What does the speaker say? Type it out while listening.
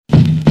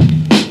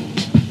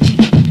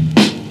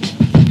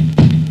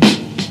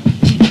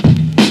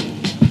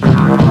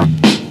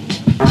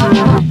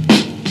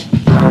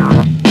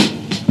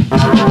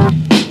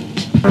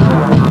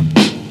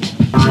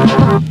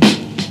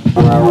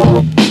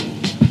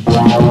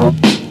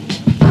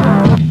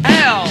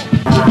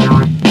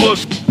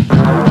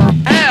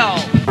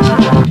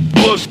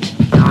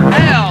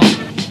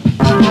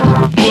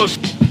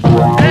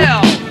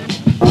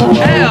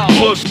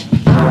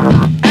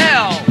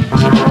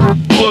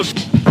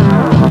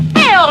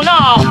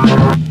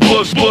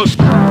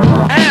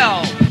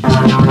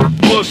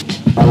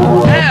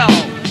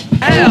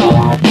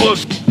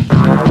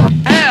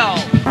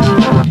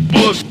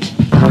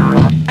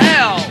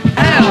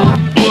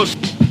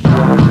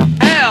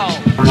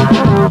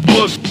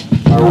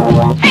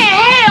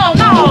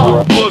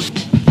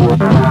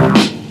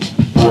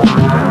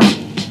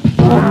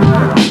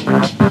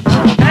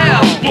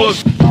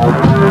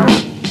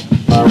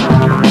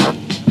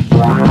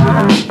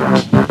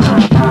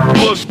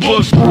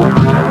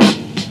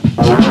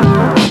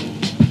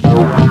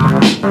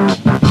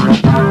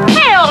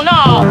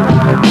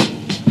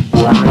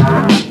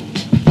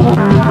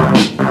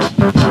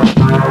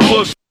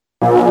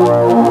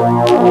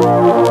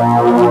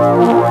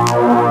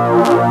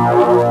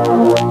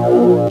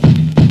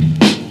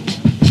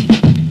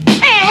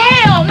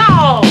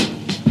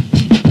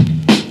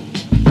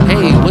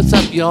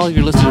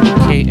You're listening to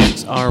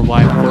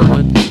KXRY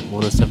Portland,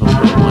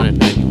 107.1 and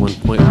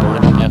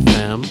 91.1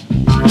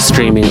 FM.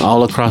 Streaming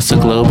all across the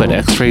globe at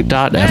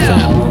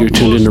xray.fm. You're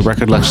tuned into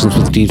Record Lections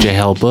with DJ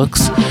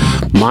Hellbooks.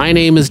 My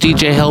name is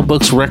DJ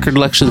Hellbooks. Record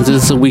Lections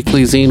is a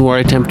weekly zine where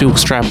I attempt to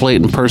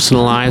extrapolate and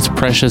personalize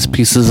precious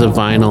pieces of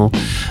vinyl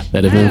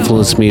that have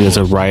influenced me as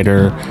a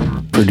writer,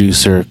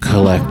 producer,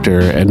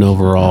 collector, and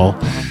overall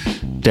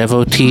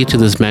devotee to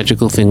this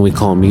magical thing we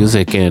call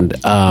music. And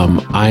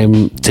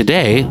I'm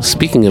today,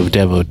 speaking of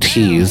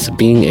devotees,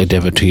 being a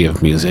devotee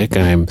of music,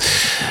 I'm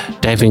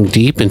diving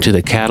deep into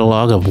the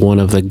catalog of one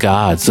of the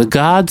gods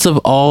of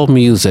all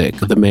music,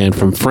 the man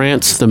from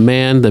France, the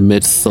man, the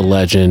myth, the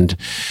legend,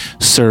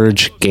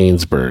 Serge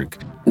Gainesbourg.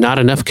 Not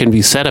enough can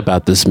be said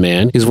about this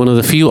man. He's one of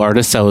the few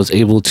artists I was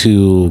able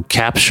to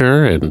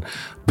capture and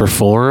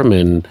perform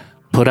and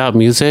put out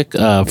music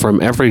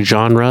from every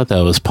genre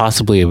that was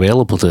possibly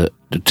available to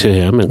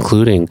him,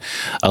 including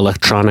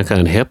electronica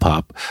and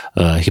hip-hop.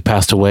 He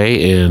passed away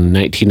in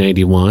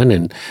 1991,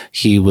 and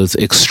he was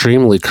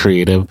extremely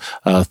creative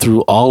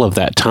through all of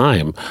that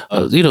time,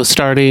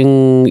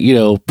 starting,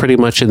 pretty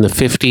much in the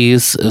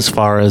 50s as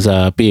far as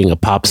being a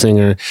pop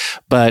singer,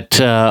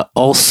 but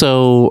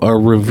also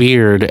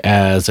revered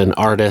as an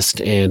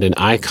artist and an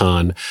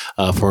icon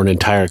for an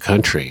entire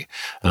country.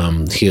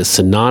 He is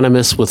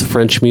synonymous with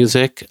French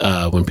music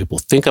when people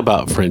think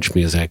about French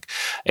music,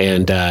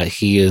 and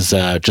he is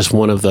just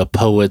one of the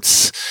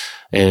poets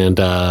and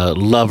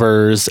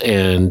lovers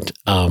and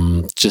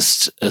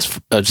just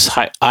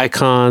high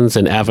icons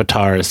and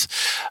avatars.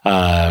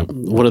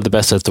 One of the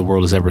best that the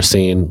world has ever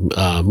seen.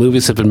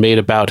 Movies have been made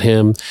about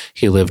him.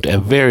 He lived a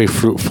very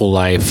fruitful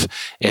life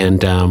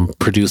and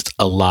produced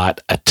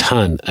a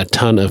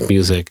ton of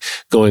music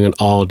going in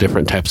all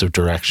different types of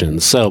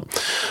directions. So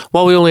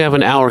while we only have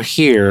an hour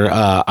here,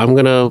 I'm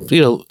going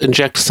to,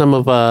 inject some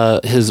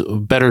of his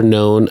better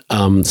known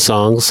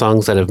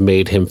songs that have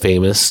made him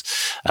famous,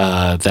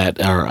 that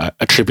are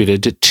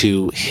attributed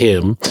to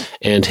him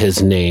and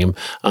his name,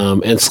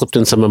 and slipped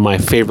in some of my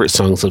favorite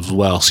songs as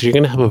well. So you're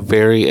going to have a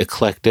very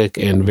eclectic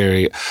and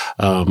very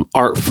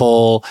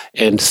artful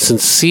and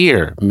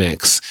sincere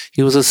mix.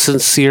 He was a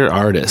sincere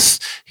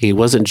artist. He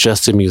wasn't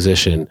just a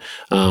musician,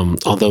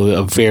 although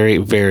a very,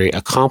 very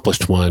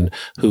accomplished one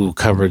who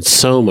covered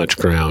so much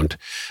ground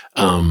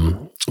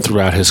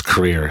throughout his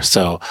career.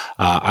 So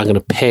I'm going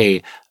to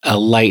pay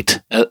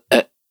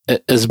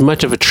as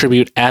much of a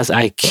tribute as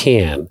I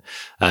can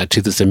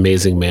to this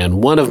amazing man.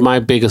 One of my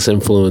biggest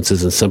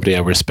influences and somebody I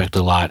respect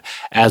a lot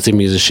as a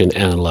musician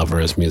and a lover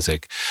of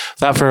music.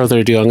 Without further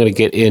ado, I'm going to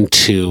get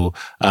into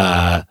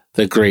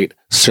the great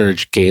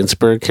Serge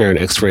Gainsbourg here on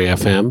X-Ray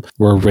FM,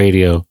 where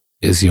radio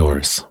is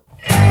yours.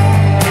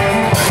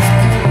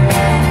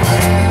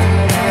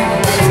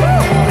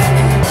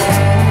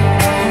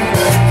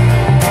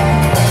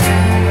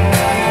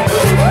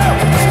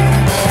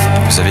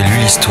 Vous avez lu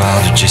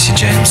l'histoire de Jesse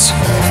James?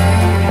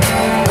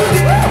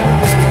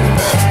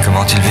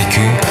 Comment il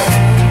vécut?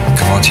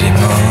 Comment il est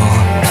mort?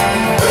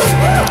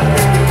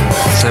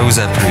 Ça vous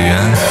a plu,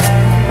 hein?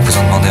 Vous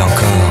en demandez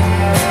encore?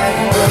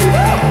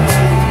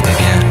 Eh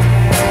bien,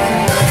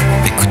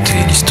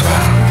 écoutez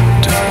l'histoire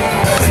de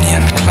Bonnie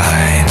and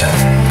Clyde.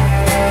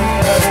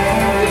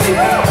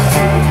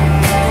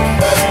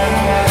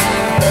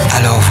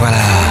 Alors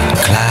voilà,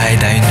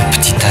 Clyde a une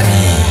petite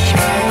amie.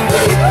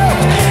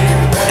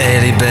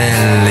 Elle est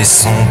belle et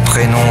son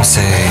prénom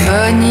c'est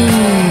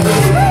Bonnie.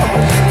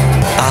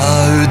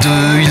 À eux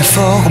deux, ils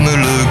forment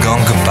le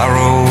gang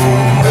Barrow.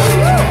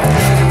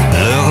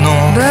 Leur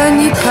nom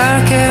Bonnie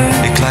Parker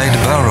et Clyde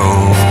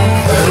Barrow.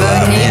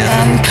 Bonnie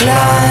and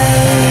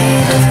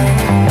Clyde.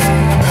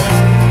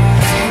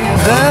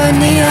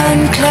 Bonnie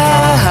and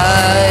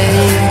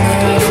Clyde.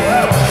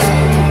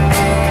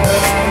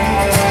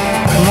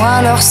 Moi,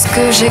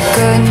 lorsque j'ai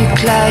connu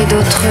Clyde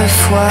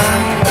autrefois,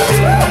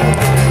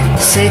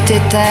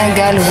 c'était un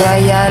gars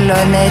loyal,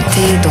 honnête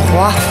et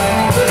droit.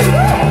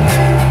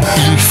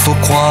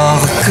 faut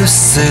croire que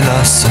c'est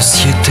la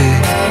société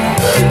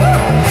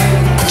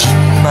qui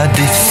m'a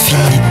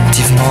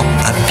définitivement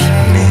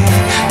abîmé.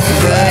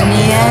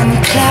 Bonnie and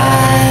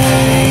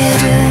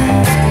Clyde,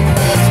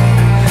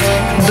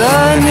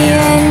 Bonnie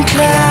and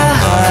Clyde.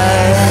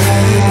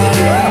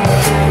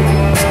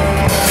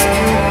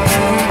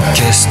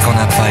 Qu'est-ce qu'on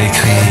n'a pas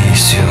écrit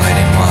sur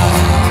elle et moi?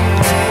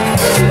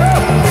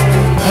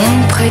 On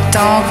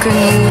prétend que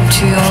nous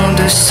tuons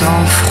de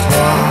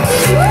sang-froid.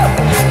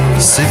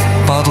 C'est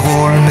pas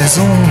drôle mais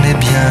on est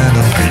bien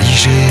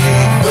obligé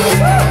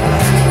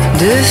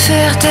de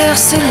faire taire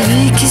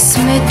celui qui se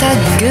met à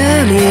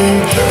gueuler.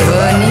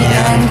 Bonnie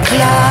and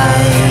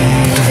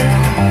Clyde,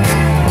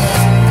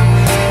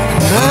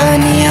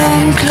 Bonnie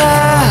and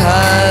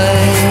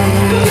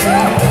Clyde.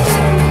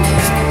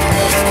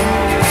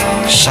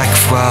 Chaque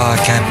fois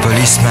qu'un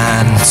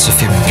policeman se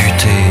fait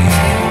buter,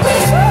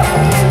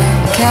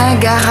 qu'un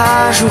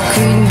garage ou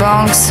qu'une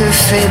banque se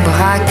fait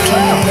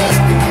braquer,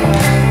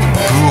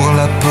 pour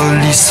la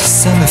police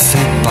ça ne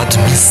fait pas de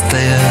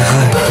mystère.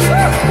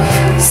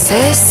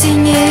 c'est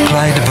signé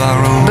Clyde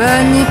Barrow,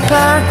 Bonnie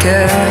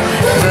Parker,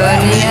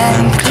 Bonnie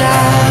and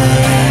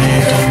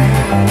Clyde,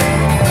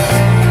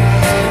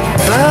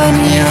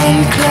 Bonnie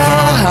and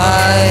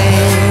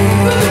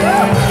Clyde.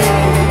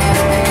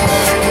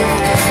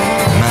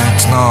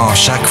 Maintenant,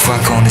 chaque fois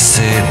qu'on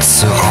essaie de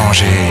se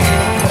ranger,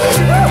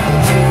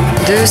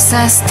 de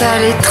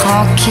s'installer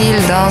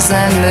tranquille dans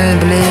un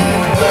meublé,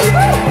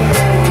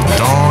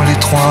 dans les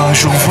 3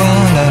 jours,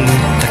 voilà le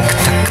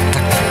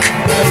tac-tac-tac,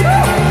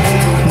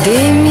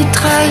 des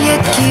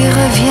mitraillettes qui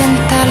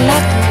reviennent à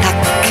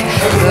l'attaque.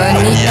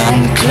 Bonnie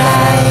and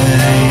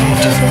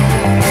Clyde,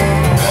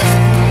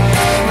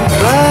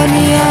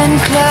 Bonnie and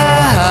Clyde.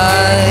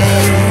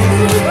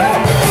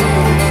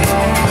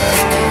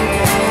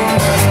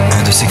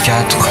 un de ces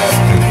 4,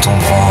 nous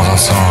tomberons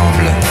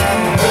ensemble.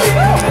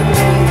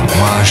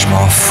 Moi je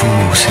m'en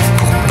fous, c'est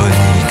pour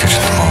Bonnie que je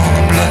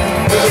tremble.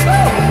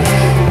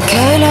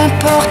 Quelle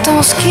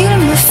importance qu'il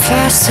me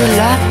fasse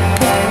la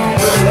peau.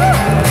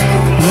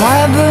 Moi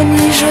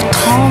Bonnie je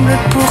tremble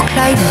pour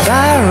Clyde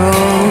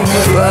Barrow.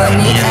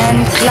 Bonnie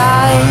and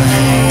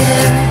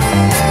Clyde,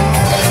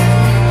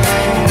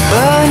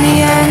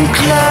 Bonnie and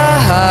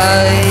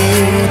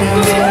Clyde.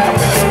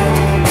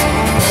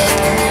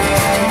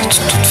 De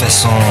toute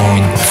façon,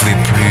 il ne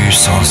pouvait plus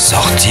s'en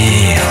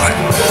sortir.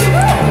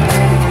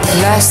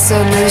 La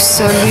seule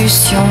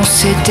solution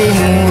c'était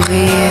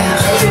mourir.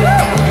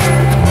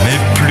 Mais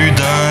plus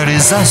d'un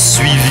les a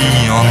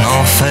suivis en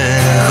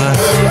enfer.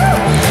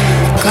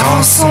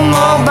 Quand sont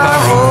morts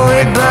Barrow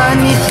et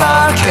Bonnie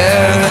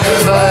Parker,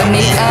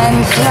 Bonnie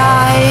and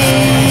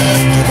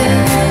Clyde,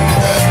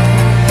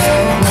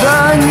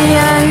 Bonnie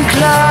and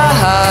Clyde.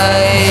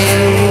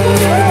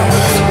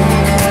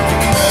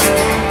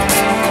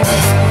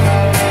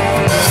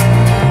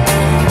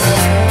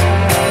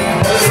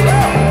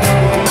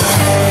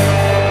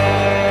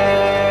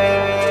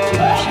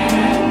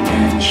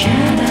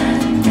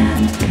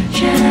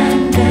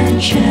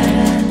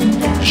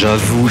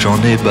 J'avoue, j'en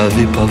ai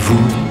bavé, pas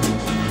vous,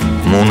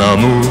 mon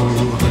amour.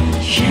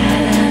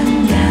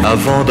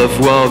 Avant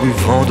d'avoir eu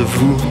vent de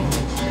vous,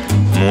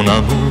 mon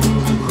amour.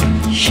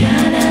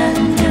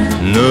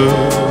 Ne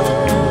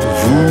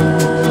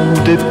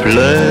vous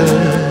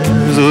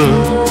déplaise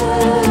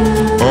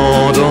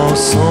en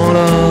dansant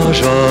la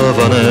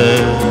javanaise.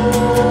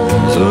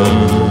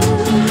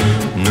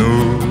 Nous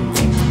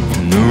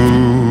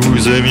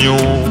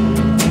aimions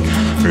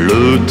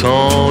le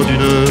temps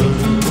d'une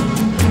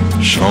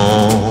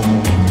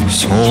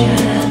chanson.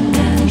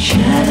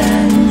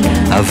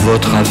 À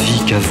votre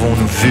avis,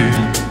 qu'avons-nous vu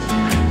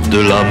de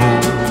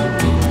l'amour?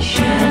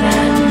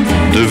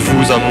 De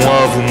vous à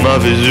moi, vous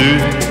m'avez eu,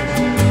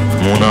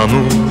 mon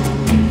amour.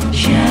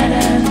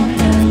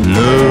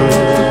 Ne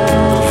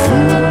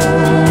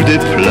vous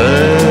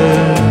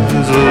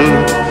déplaise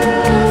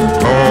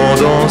en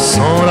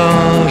dansant la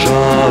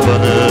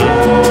javanaise.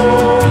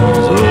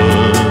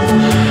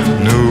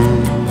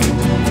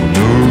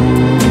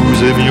 Nous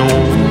aimions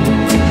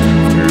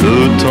le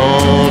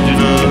temps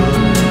d'une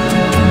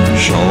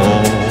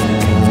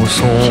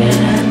chanson.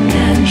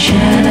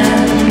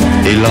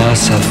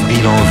 Hélas,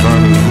 avril en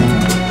vint le vous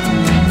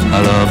à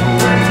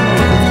l'amour.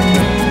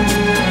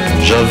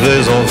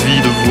 J'avais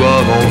envie de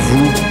voir en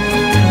vous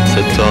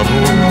cet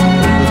amour.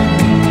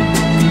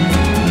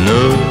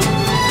 Ne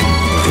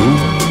vous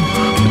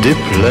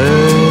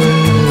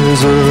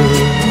déplaise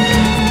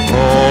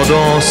en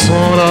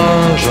dansant la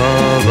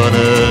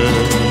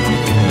javanaise.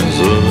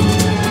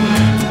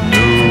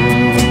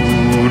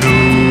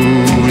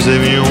 Nous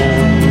aimions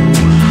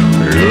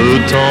le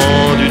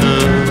temps d'une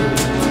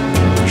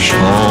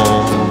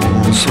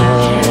chanson.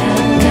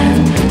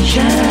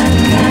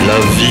 La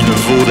vie ne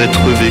vaut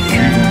d'être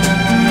vécue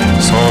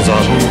sans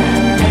amour.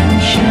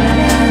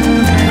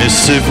 Mais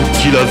c'est vous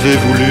qui l'avez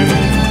voulu,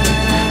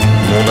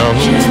 mon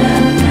amour.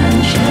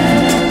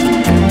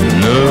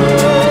 Ne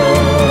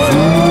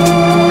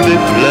vous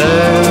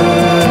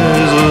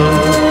déplaise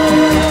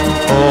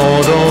en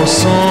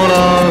dansant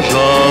la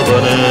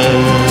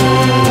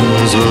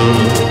javanaise.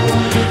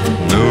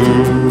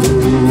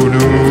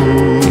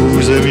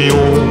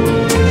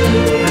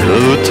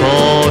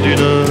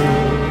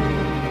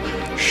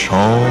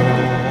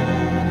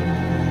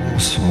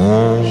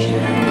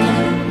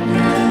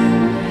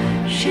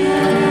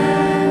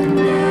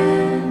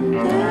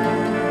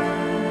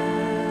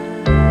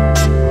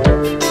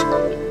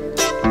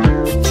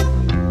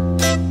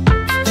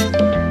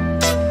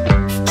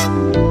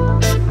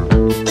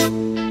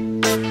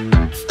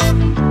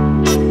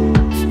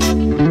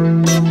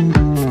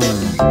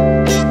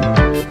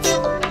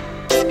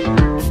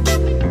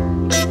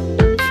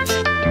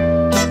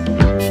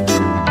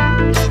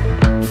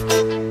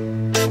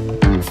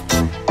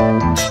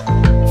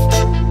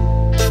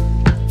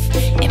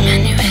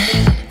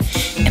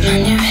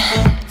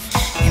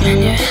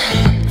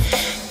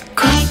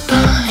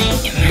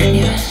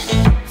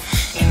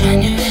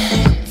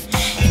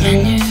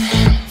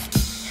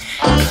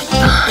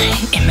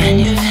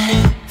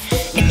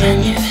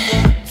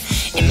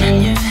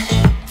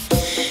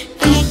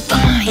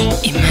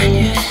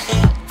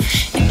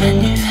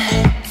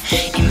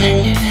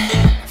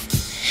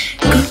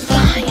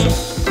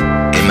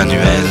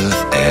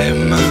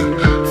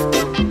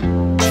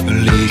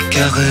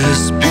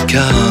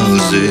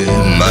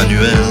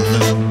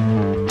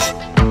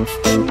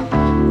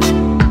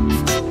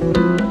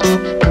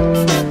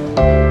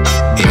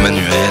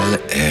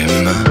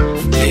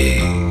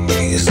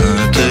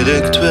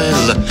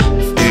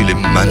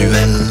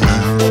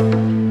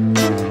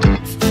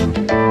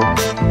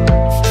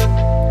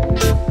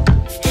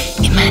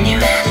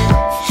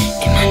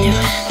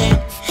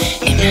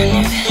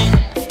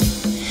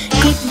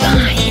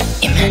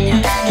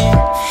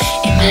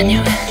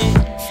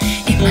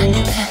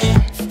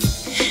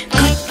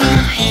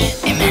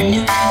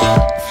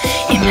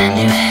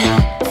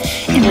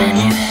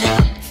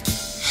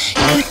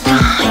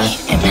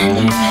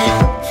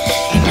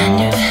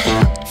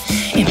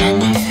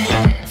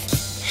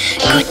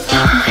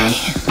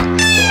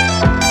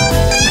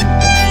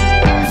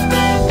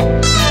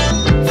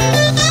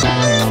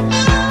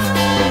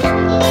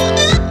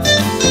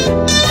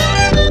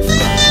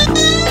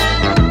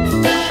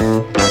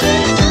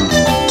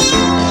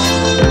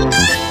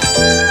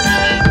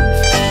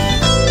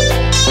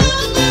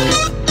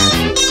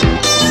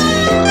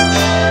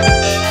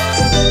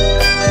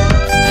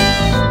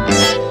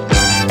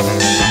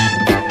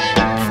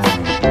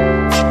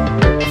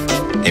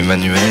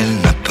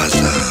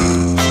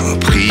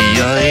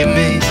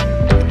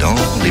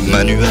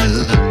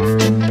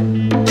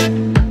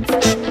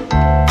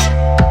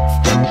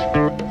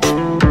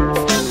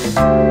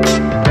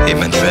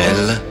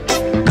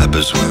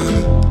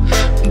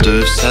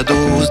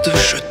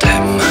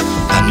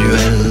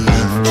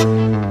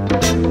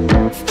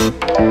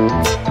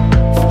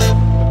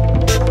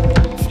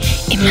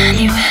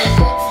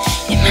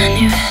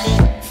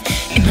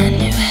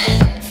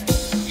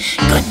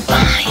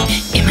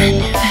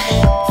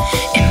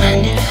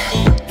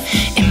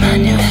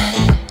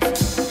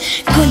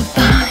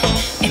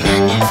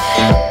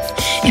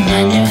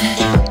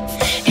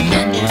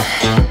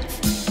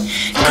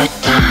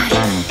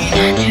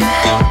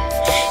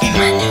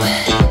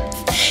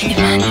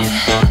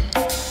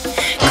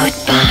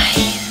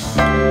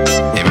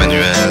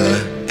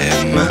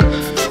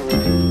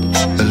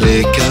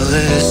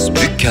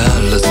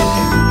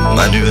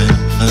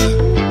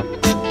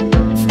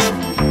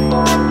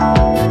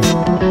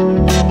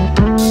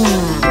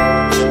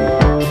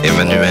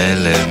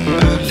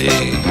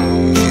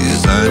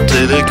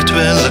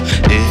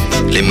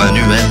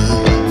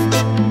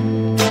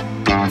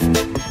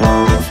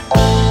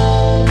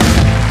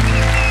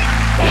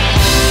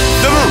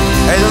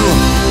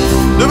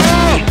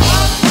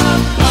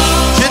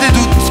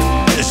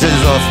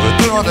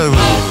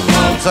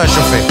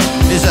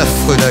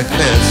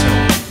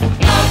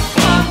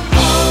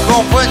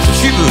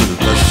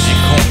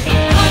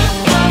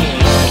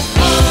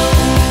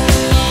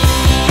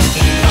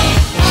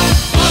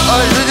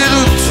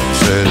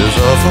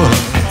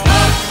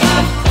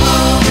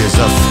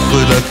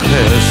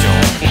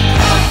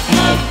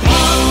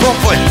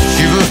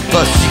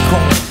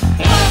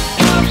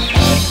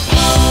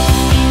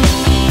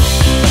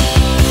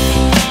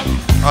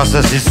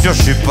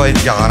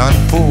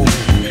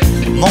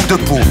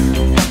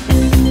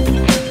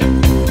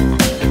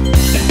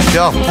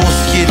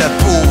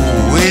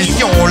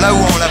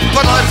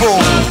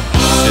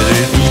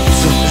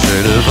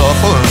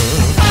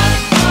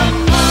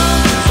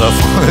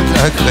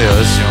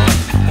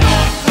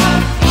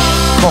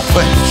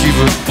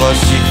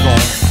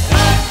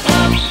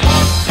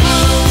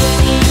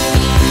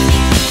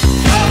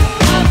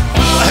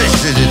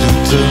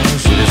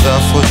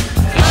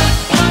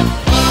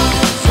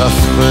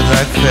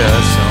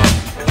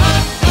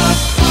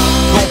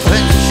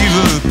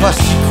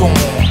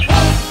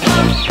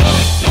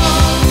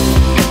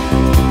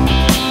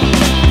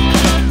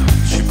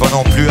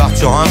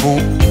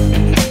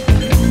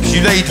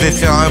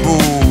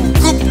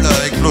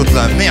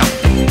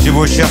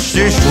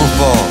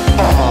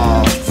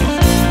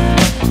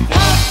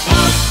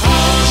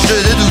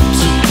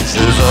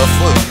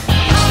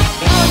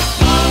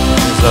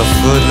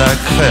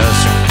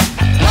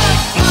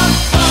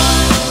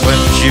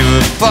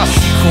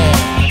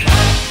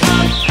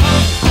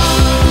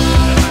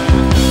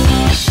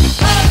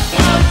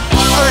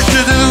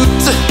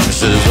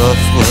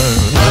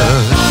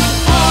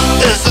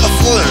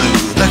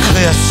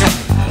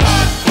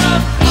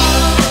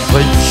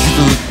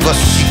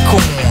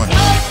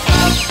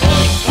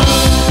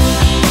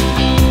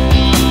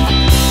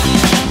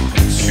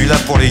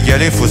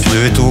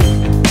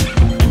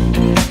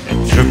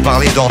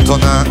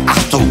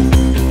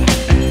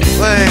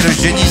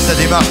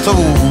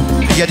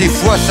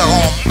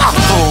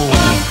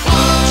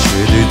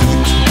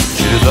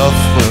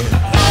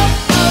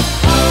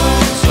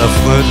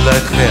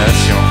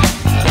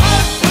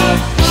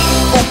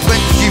 Comprenne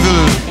qui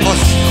veut, pas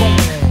si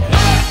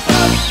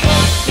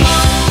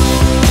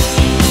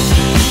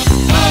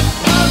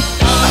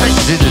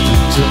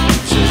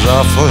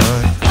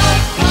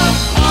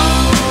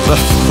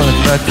Bafouin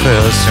de la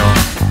création,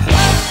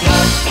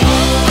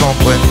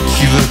 comprenne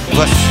qui veut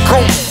pas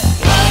con.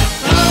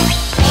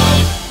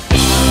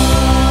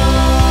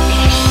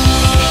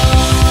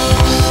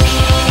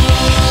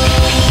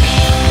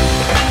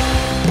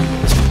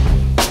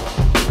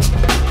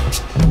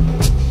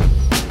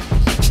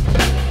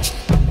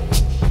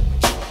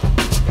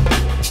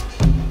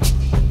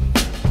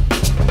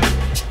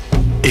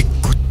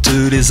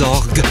 Les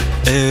orgues,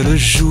 elle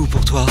joue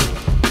pour toi.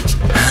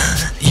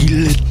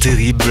 Il est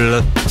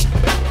terrible,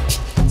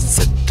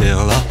 cet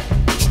air-là.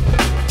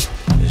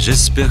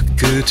 J'espère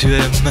que tu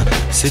aimes,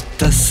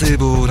 c'est assez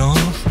beau, non?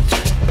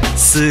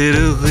 C'est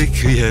le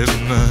requiem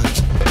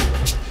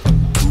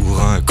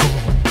pour un con.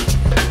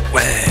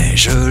 Ouais,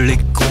 je l'ai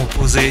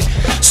composé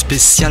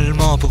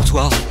spécialement pour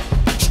toi.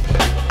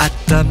 À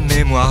ta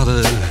mémoire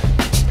de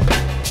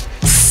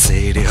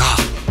scélérat.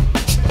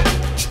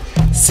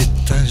 C'est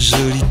un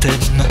joli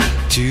thème,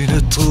 tu ne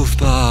trouves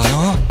pas,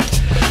 non?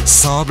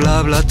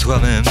 Semblable à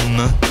toi-même,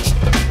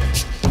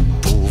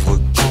 pauvre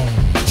con.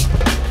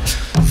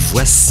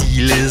 Voici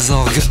les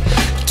orgues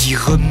qui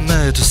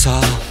remettent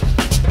ça.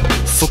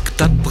 Faut que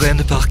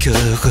t'apprennes par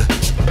cœur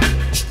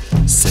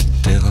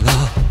cet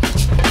air-là.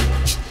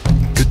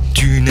 Que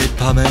tu n'aies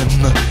pas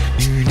même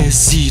une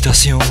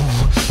hésitation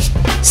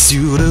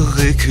sur le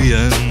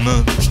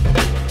requiem.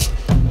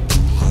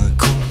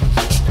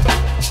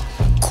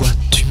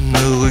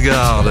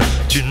 Regarde,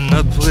 tu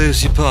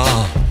n'apprécies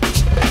pas.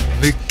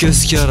 Mais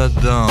qu'est-ce qu'il y a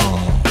là-dedans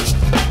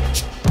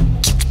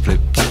qui te plaît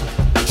pas?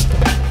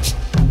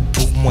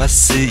 Pour moi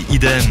c'est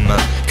idem,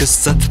 que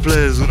ça te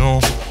plaise ou non,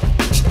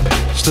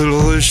 je te le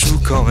rejoue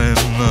quand même,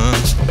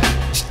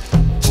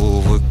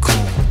 pauvre con.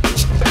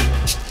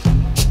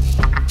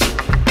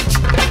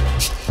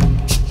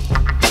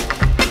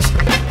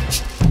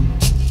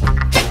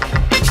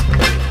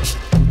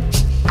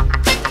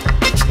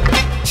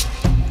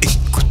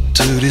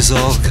 Écoute les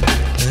orgues,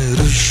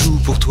 elle joue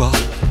pour toi.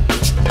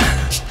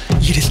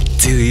 Il est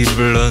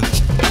terrible,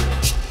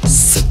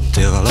 cet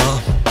air-là.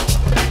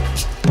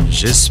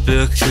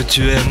 J'espère que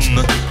tu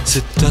aimes,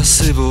 c'est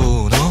assez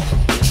beau, non?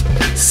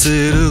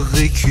 C'est le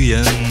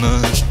requiem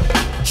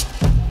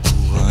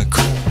pour un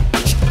con.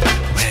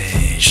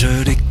 Ouais, je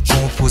l'ai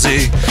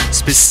composé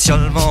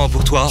spécialement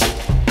pour toi.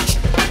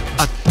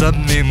 À ta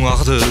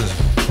mémoire de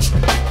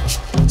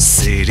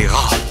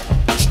scélérat.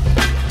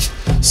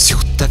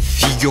 Sur ta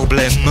figure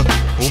blême,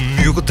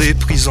 au mur des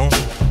prisons,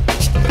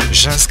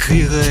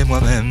 j'inscrirai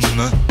moi-même,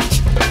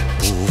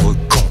 pauvre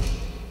con.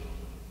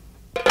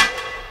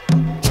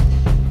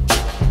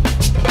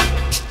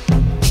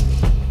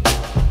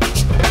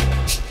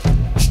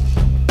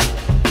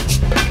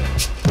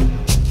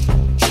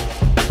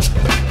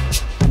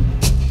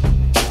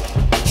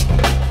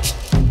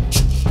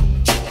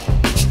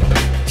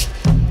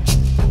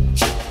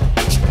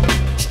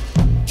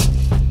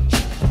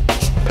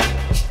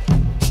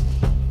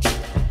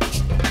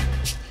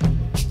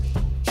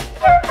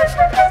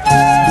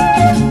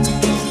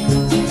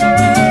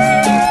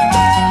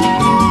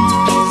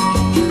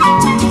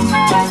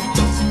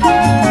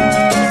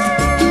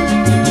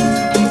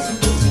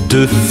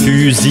 Deux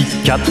fusils,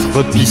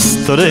 4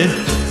 pistolets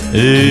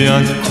et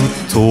un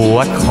couteau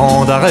à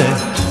cran d'arrêt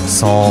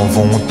s'en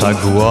vont à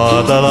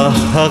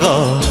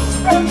Guadalajara.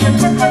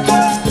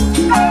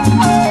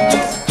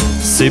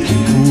 C'est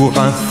pour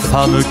un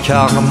fameux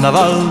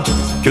carnaval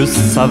que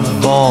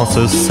s'avance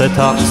cet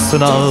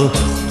arsenal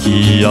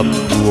qui a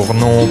pour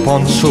nom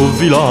Pancho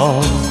Villa.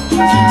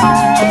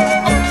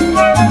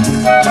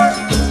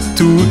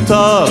 Tout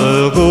à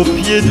l'heure au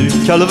pied du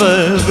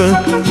calvaire,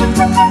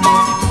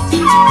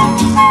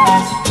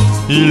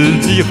 il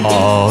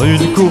dira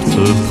une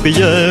courte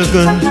prière,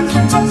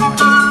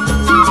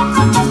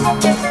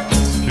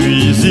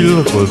 puis il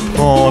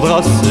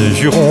reprendra ses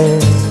jurons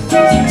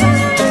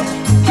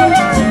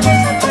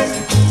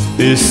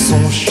et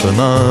son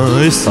chemin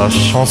et sa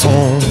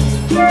chanson.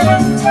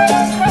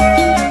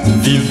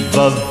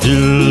 Viva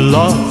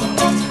Villa,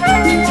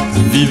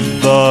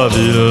 viva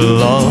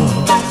Villa,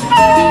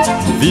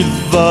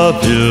 viva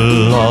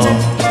Villa.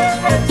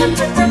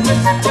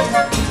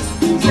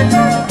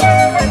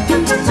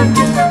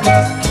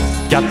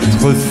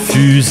 Quatre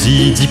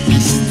fusils, 10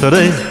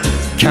 pistolets,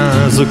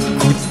 15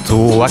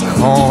 couteaux à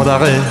cran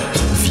d'arrêt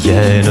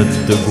viennent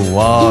de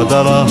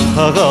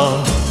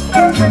Guadalajara.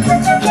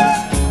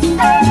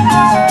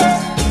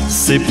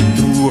 C'est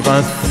pour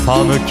un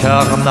fameux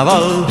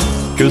carnaval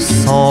que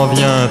s'en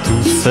vient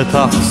tout cet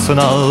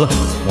arsenal.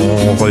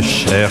 On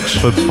recherche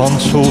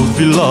Pancho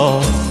Villa.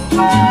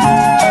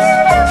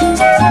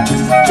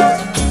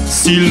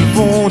 S'ils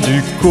vont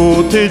du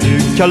côté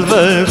du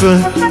calvaire,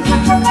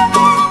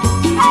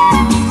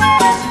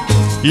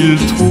 ils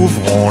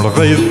trouveront le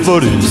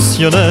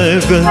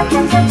révolutionnaire.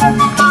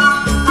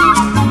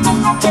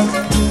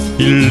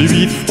 Ils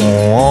lui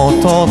feront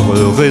entendre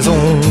raison,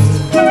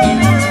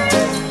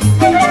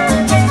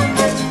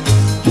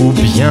 ou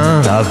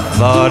bien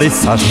avaler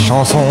sa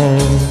chanson.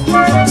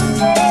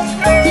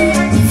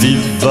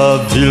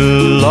 Viva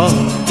Villa,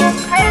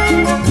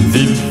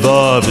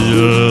 Viva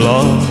Villa,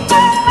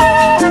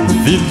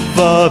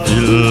 Viva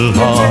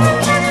Villa.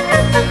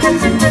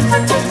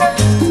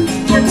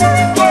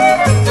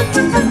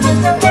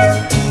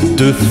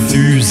 Deux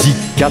fusils,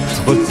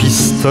 quatre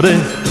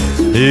pistolets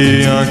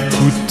et un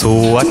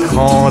couteau à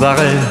cran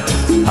d'arrêt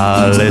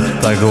allait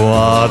à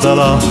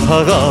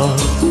Guadalajara.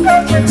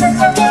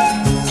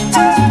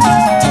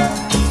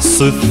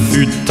 Ce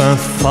fut un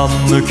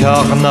fameux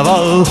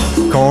carnaval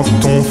quand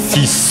on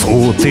fit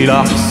sauter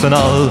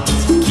l'arsenal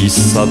qui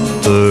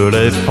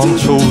s'appelait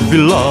Pancho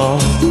Villa.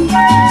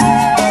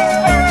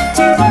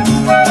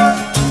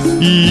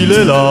 Il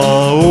est là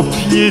au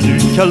pied du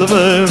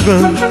calvaire,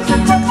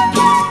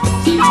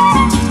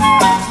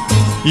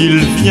 il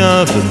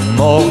vient de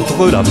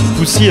mordre la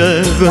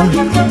poussière.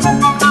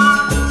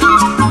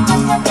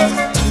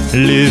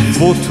 Les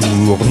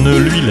vautours ne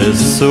lui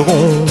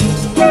laisseront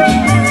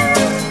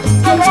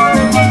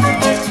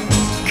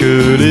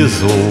que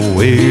les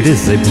os et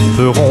les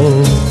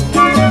éperons.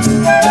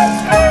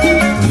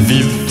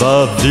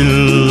 Viva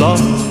Villa,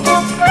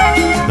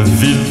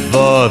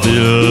 Viva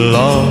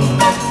Villa,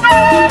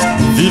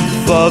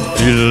 Viva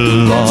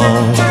Villa.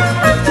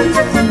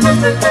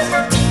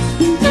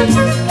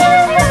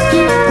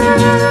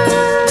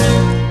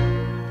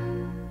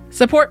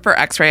 Support for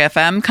X-Ray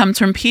FM comes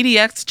from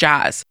PDX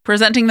Jazz,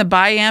 presenting the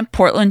Biamp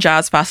Portland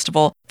Jazz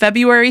Festival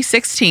February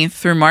 16th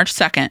through March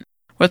 2nd,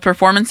 with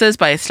performances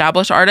by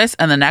established artists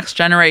and the next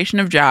generation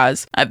of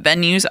jazz at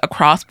venues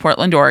across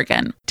Portland,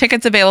 Oregon.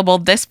 Tickets available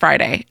this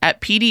Friday at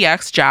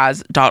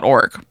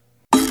pdxjazz.org.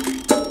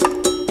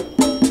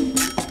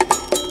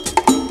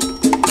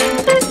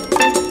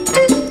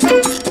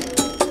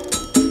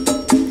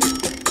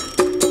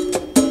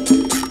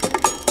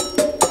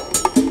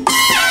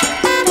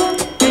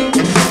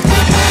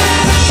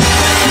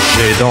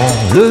 J'ai dans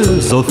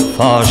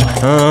l'œsophage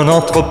un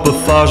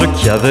anthropophage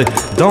qui avait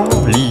dans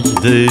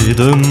l'idée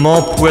de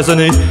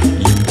m'empoisonner.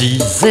 Il me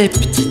disait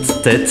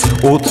petite tête,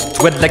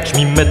 ôte-toi de la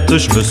cmimette.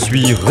 Je me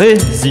suis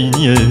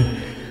résigné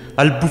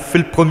à le bouffer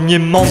le premier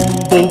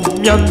mambo,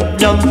 miam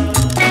miam.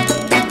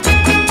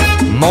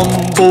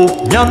 Mambo,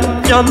 miam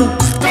miam.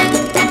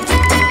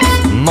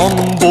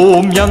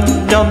 Mambo, miam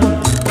miam.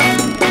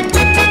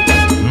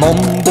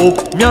 Mambo,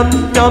 miam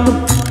miam.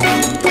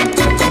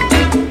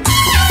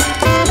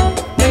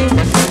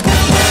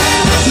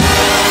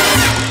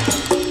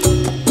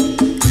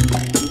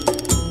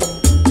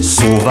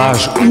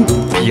 Sauvage ou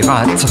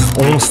pirate,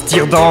 on se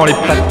tire dans les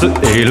pattes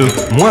et le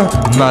moins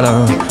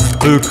malin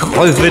peut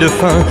crever de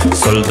faim.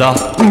 Soldat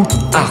ou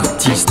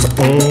artiste,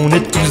 on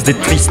est tous des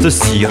tristes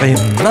cirés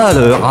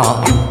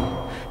malheureux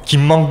qui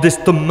manquent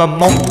d'estomac.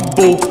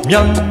 Mambo,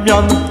 miam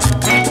miam.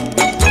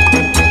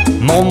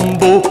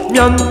 Mambo,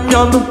 miam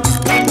miam.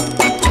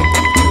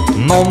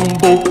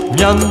 Mambo,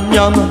 miam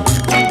miam.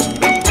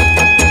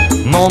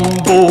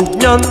 Mambo,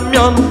 miam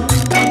miam.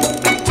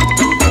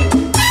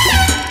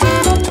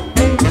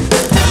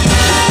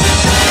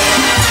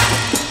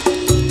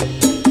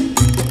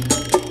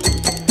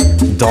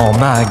 Dans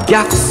ma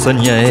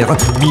garçonnière,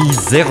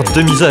 misère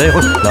de misère,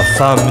 la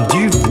femme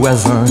du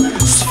voisin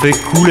se fait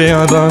couler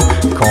un bain.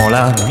 Quand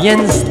la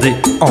mienne se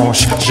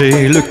déhanche,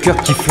 j'ai le cœur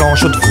qui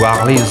flanche de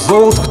voir les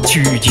autres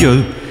tuer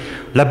Dieu.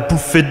 La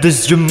bouffée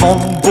des yeux,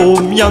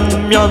 mambo, miam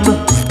miam.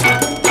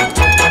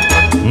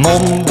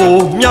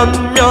 Mambo, miam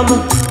miam.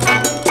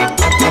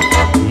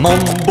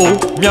 Mambo,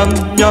 miam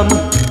miam.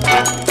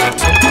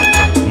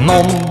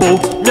 Mambo,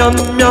 miam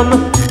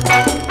miam.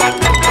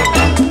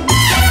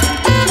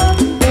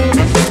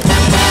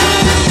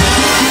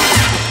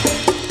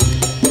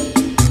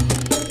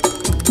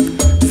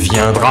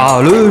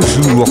 Viendra le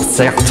jour,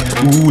 certes,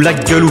 où la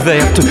gueule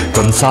ouverte,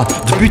 comme ça,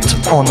 de but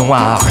en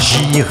noir,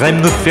 j'irai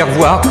me faire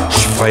voir. Je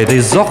ferai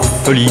des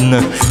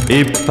orphelines,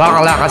 et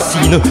par la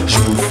racine, je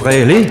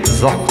boufferai les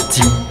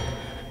orties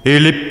et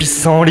les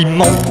pissenlits.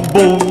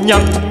 Mambo,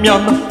 miam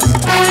miam.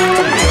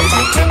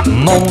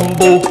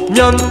 Mambo,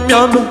 miam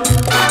miam.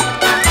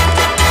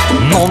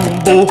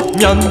 Mambo,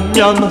 miam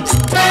miam.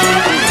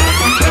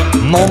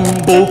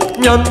 Mambo,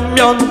 miam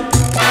miam.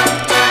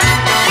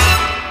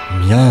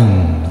 Miam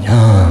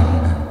miam.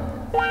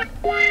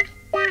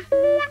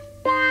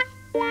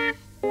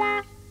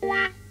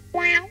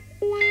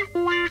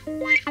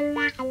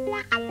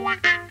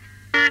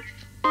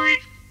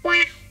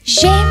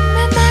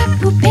 J'aime ma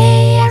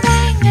poupée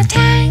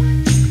orangutan,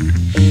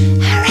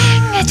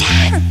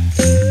 orangutan,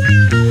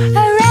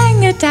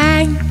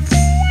 orangutan.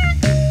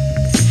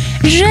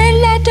 Je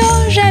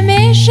l'adore,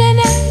 jamais je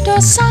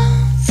l'adore sans.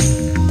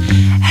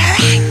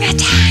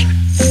 Orangutan,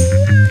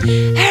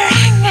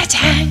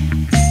 orangutan.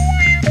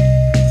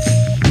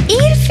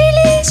 Il fait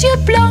les yeux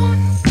blancs,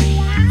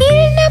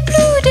 il n'a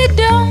plus de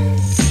dents,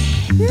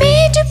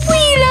 mais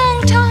depuis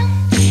longtemps,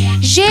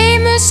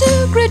 j'aime ce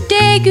gros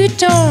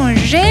dégoûtant.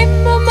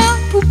 J'aime ma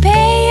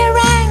poupée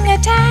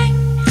orangutan,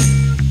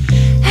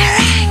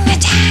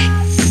 orangutan,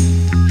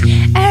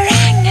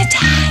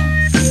 orangutan.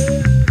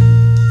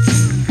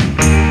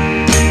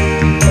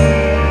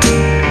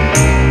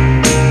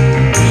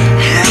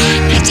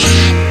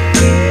 Orangutan,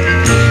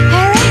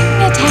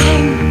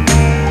 orangutan.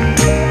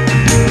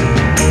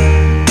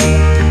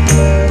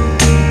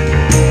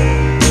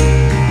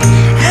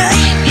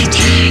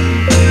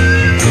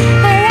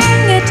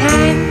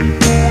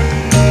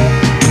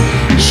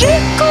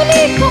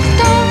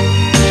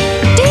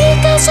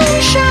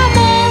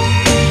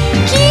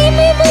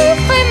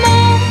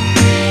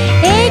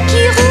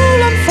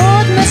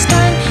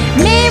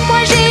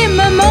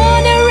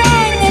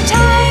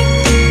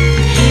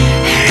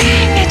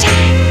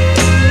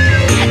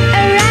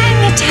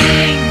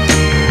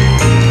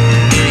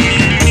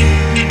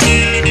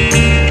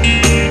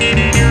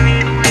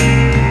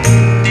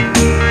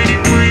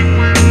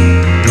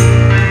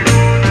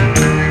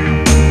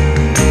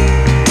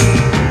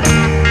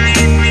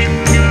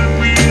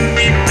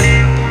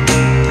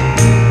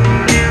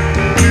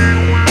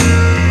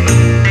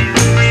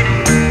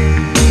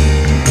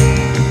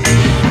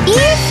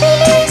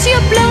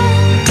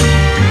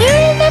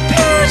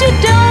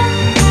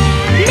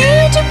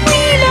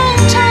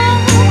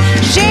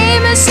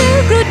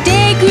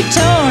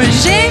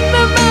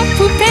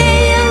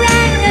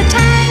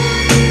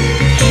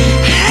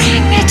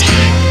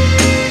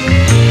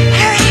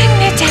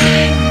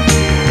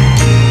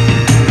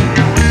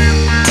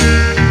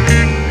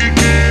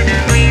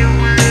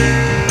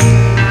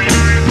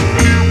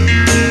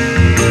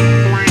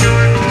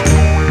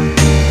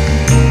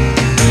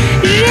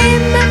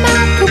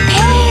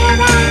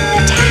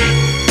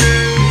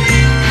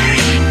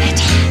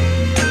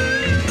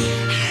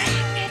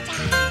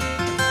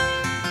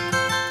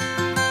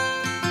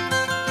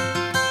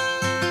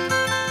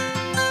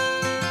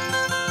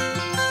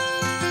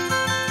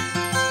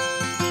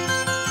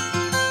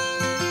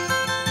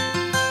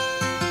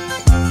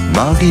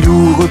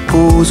 Marilou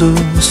repose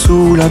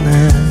sous la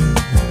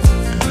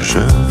neige.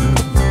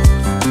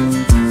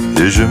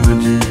 Et je me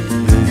dis,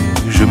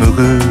 et je me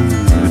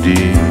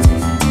redis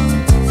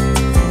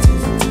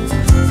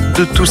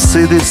de tous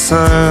ces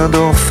dessins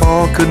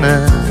d'enfants que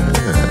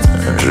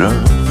neige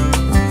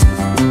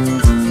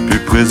put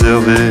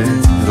préserver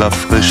la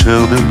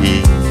fraîcheur de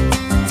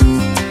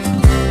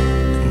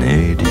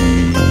l'inédit.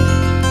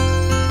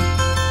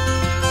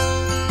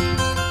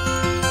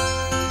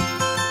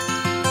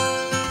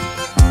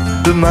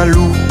 De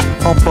Malou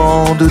en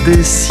bande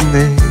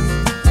dessinée,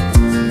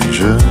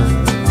 je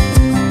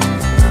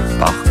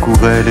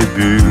parcourais les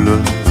bulles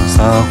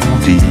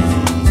arrondies.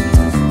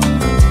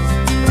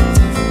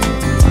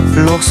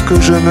 Lorsque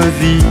je me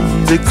vis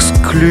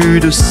exclu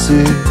de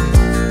ces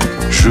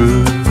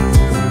jeux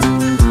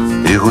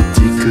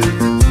érotiques,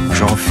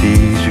 j'en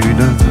fis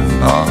une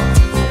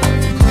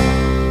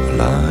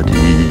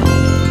maladie.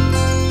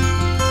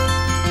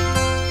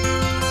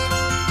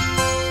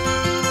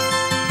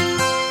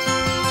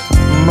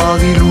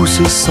 Marilou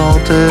se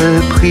sentait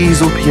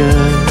prise au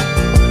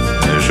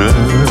piège,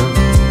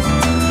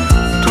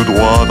 tout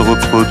droit de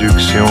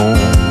reproduction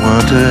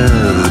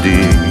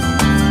interdit.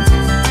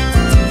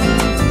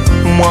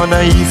 Moi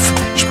naïf,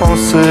 je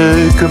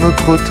pensais que me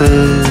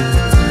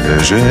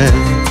protégeaient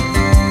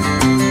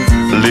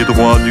les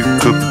droits du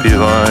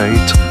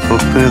copyright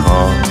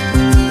opéra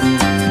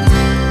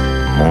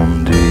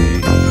mundi.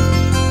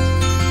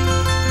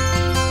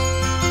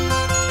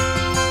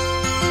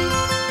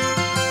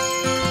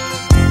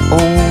 Oh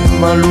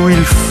Malou,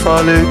 il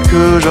fallait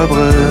que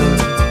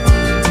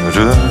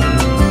j'abrège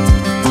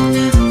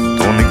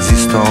ton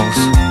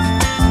existence,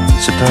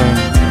 c'est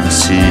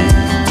ainsi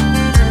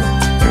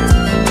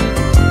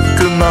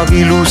que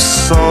Marilou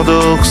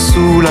s'endort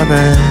sous la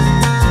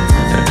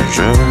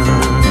neige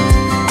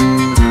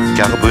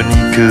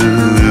carbonique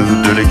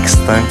de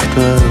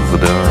l'extincteur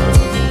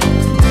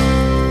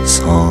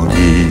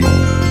d'incendie.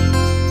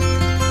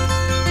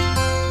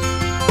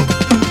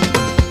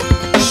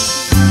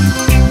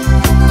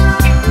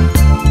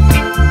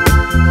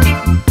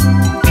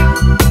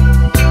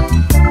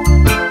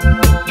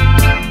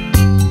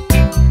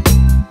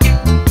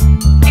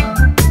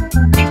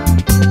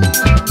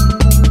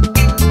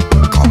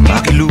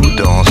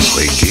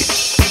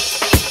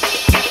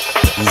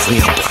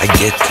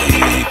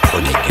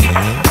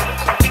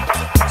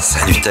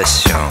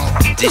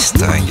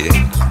 Distingué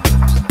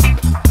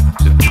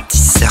de petits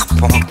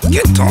serpents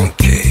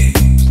guet-tangués.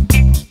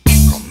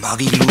 Quand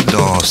Marilou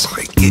danse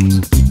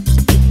reggae,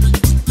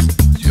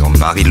 sur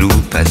Marilou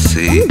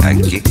passé à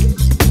guet,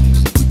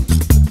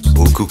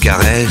 beaucoup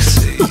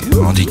caresse et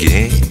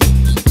endigué,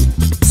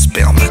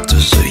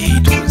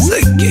 spermatozoïdes aux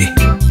aguets.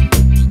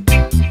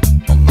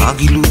 Quand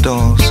Marilou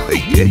danse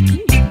reggae,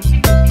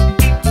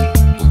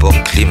 au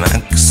bord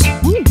climax,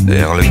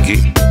 vers le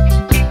guet,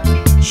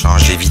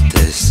 changer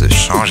vitesse,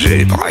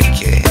 changer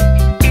braquet,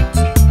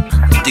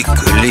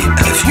 décoller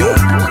avion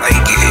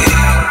reggae.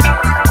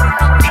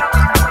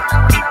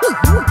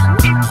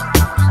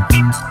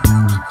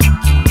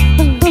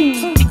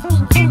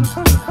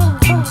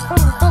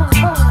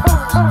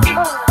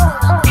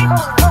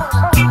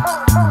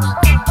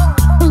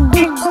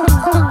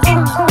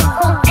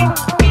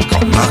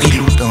 Quand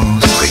Marilou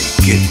danse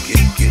reggae,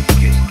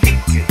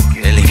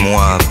 elle et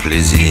moi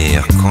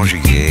plaisir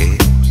conjugué.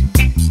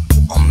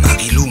 En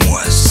Marilou,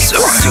 moi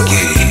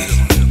seringué,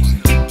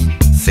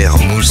 faire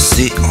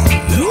mousser en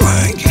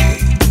meringue.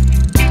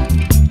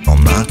 En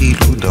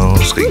Marilou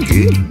danse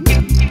reggae,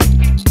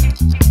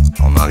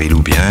 en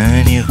Marilou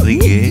bien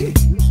irrigué,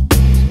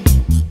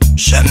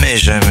 jamais,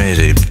 jamais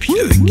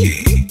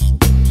épilogué,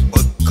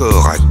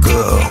 corps à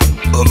corps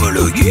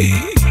homologué.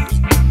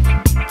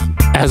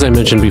 As I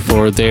mentioned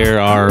before, there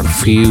are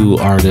few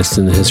artists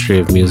in the history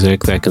of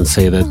music that can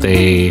say that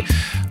they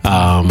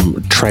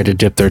try to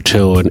dip their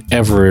toe in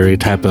every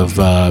type of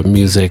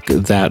music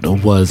that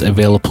was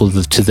available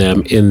to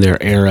them in their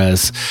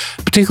eras,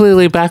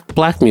 particularly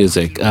black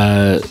music.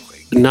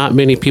 Not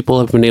many people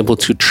have been able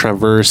to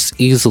traverse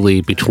easily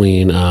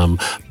between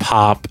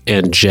pop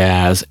and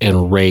jazz and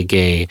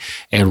reggae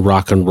and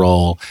rock and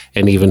roll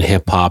and even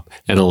hip hop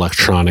and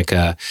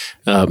electronica.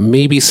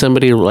 Maybe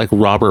somebody like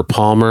Robert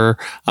Palmer,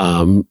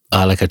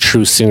 like a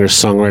true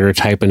singer-songwriter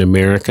type in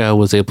America,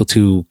 was able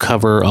to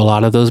cover a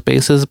lot of those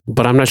bases,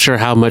 but I'm not sure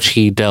how much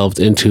he delved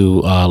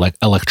into like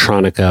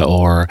electronica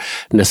or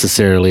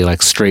necessarily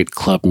like straight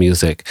club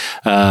music.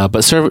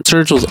 But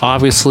Serge was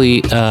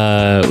obviously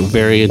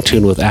very in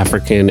tune with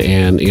African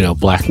and, you know,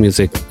 black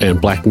music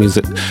and black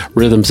music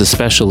rhythms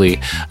especially.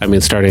 I mean,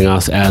 starting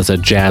off as a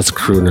jazz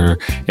crooner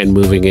and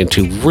moving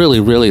into really,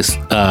 really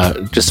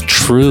just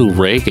true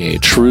reggae,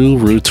 true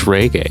roots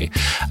reggae.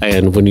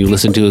 And when you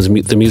listen to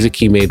the music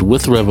he made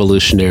with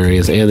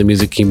Revolutionaries and the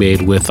music he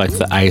made with like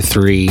the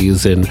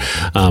I3s and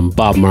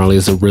Bob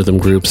Marley's rhythm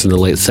groups in the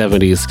late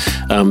 70s,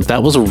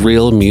 that was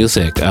real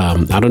music.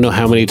 I don't know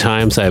how many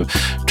times I've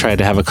tried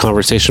to have a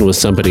conversation with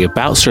somebody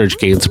about Serge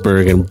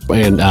Gainesbourg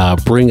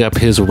and bring up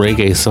his reggae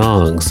reggae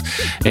songs,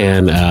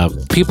 and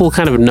people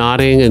kind of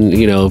nodding and,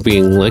 you know,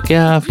 being like,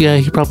 yeah,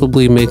 he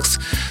probably makes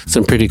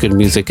some pretty good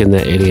music in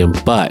that idiom.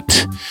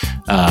 But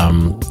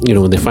you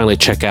know, when they finally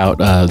check out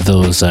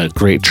those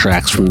great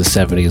tracks from the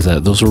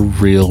 70s, those are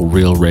real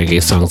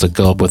reggae songs that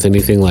go up with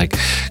anything like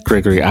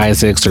Gregory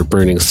Isaacs or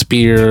Burning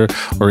Spear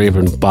or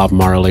even Bob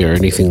Marley or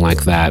anything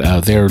like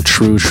that. They're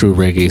true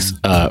reggae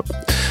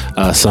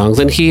songs,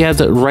 and he had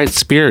the right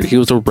spirit. He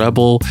was a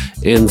rebel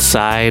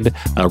inside,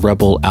 a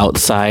rebel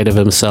outside of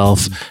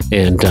himself,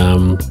 and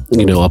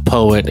you know, a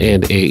poet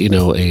and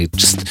a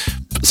just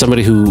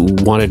somebody who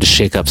wanted to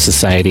shake up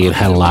society and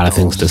had a lot of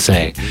things to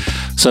say.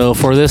 So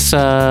for this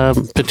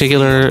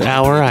particular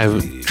hour,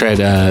 I've tried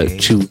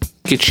to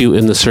get you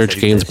in the Serge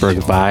Gainesbourg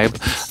vibe.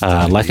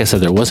 Like I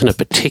said, there wasn't a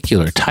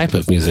particular type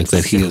of music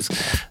that he is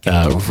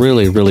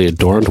really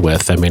adorned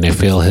with. I mean, I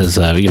feel his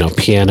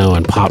piano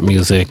and pop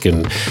music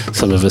and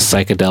some of his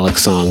psychedelic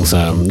songs,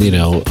 you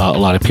know, a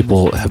lot of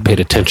people have paid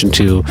attention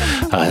to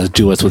his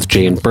duets with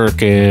Jane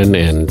Birkin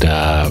and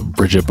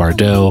Brigitte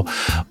Bardot,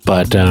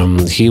 but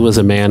he was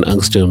a man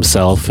unto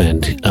himself,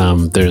 and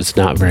there's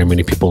not very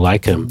many people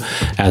like him,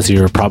 as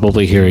you're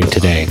probably hearing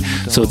today.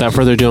 So without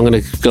further ado, I'm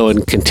going to go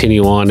and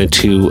continue on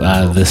into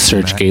the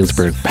Serge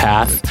Gainsbourg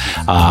path.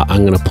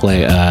 I'm going to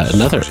play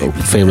another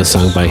famous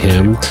song by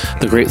him,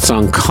 the great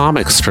song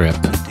Comic Strip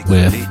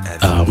with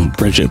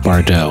Brigitte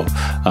Bardot,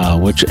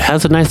 which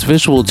has a nice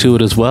visual to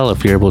it as well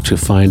if you're able to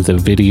find the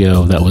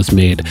video that was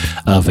made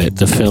of it,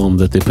 the film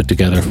that they put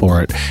together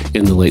for it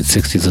in the late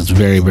 60s. It's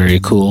very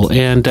cool.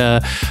 And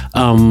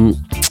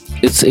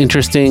it's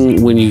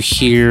interesting when you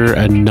hear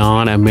a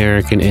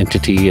non-American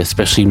entity,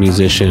 especially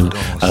musician,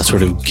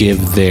 sort of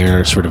give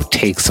their sort of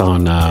takes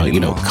on,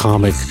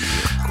 comic,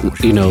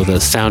 the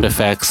sound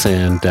effects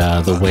and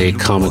the way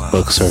comic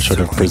books are sort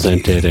of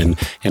presented and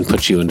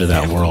put you into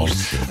that world.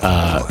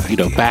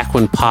 Back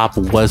when pop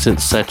wasn't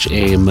such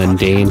a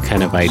mundane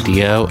kind of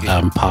idea,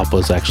 pop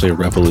was actually a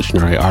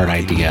revolutionary art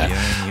idea.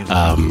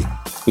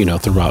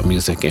 Throughout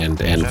music and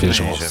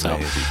visuals,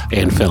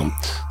 and film.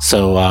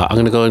 So I'm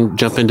going to go and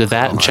jump into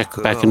that and check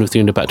back in with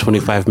you in about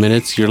 25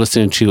 minutes. You're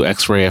listening to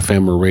X-Ray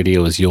FM, where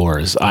radio is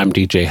yours. I'm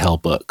DJ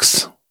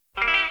Hellbooks.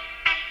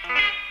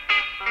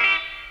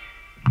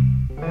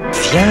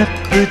 Viens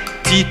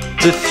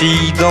petite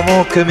fille dans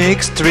mon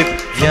comic strip,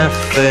 viens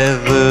faire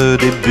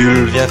des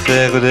bulles, viens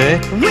faire des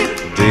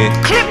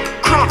Clip,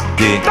 crack,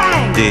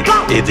 bang,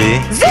 bang, et des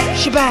zip,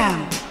 shabam,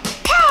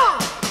 pow,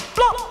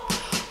 flop.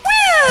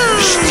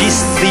 Je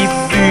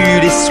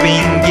distribue les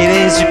swings et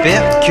les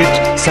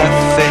uppercuts, ça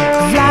fait,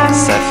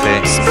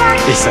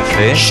 et ça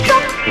fait,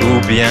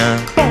 ou bien,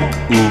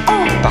 ou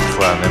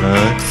parfois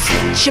même,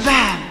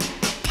 Shabam,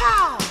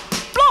 pow,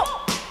 flop.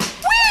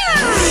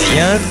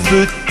 Viens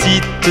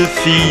petite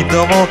fille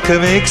dans mon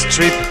comic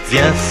strip,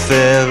 viens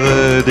faire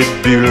des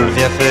bulles,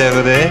 viens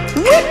faire des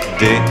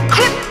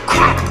Clip,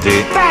 crack,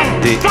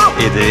 bang, flop.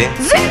 et des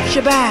zip,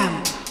 shabam,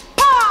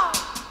 pow,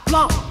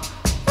 flop.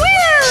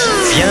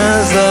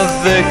 Viens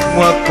avec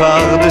moi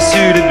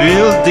par-dessus le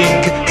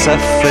building, ça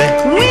fait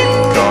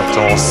quand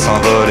on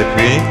s'envole et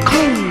puis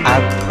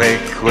après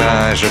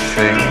quoi je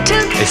fais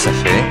et ça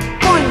fait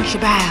Boing,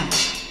 shabam,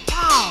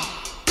 pow,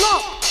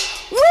 flop.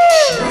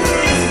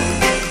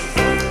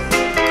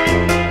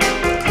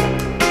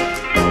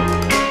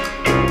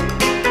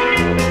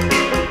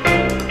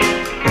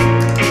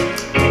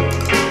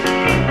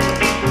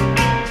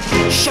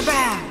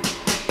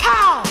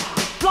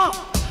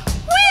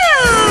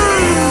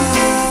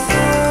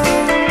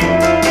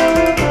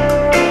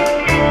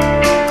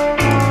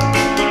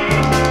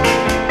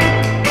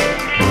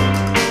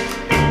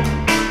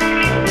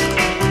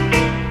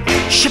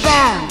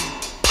 Shabam,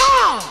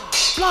 pow,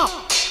 flop.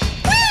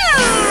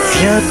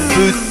 Viens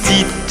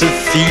petite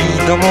fille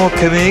dans mon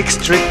comic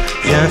strip,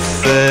 viens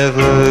faire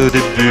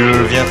des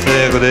bulles, viens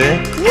faire des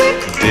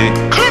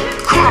Clip,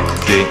 crack,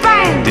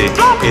 bang,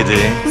 flop. et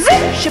des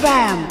Zip,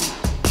 shabam,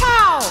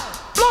 pow,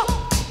 flop.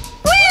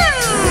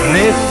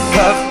 N'aie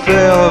pas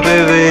peur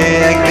bébé,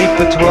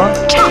 agrippe-toi,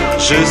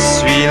 je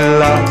suis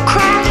là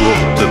pour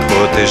te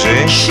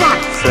protéger.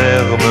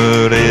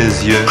 Ferme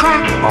les yeux,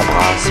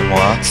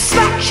 embrasse-moi.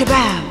 Smack,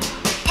 shabam,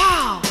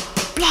 pow,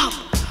 flop.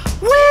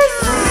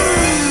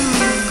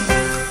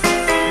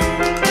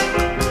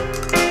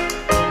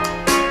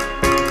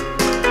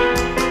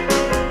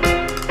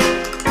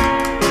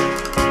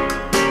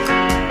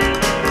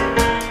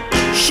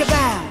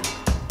 Shabam,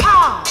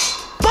 pow,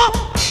 pop.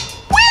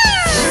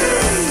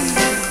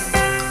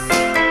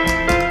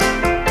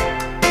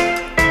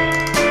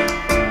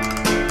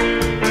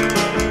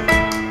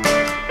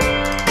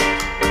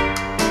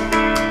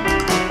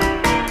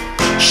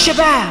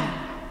 Shabam,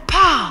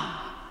 pow,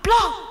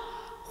 plop,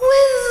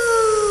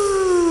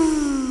 whiz.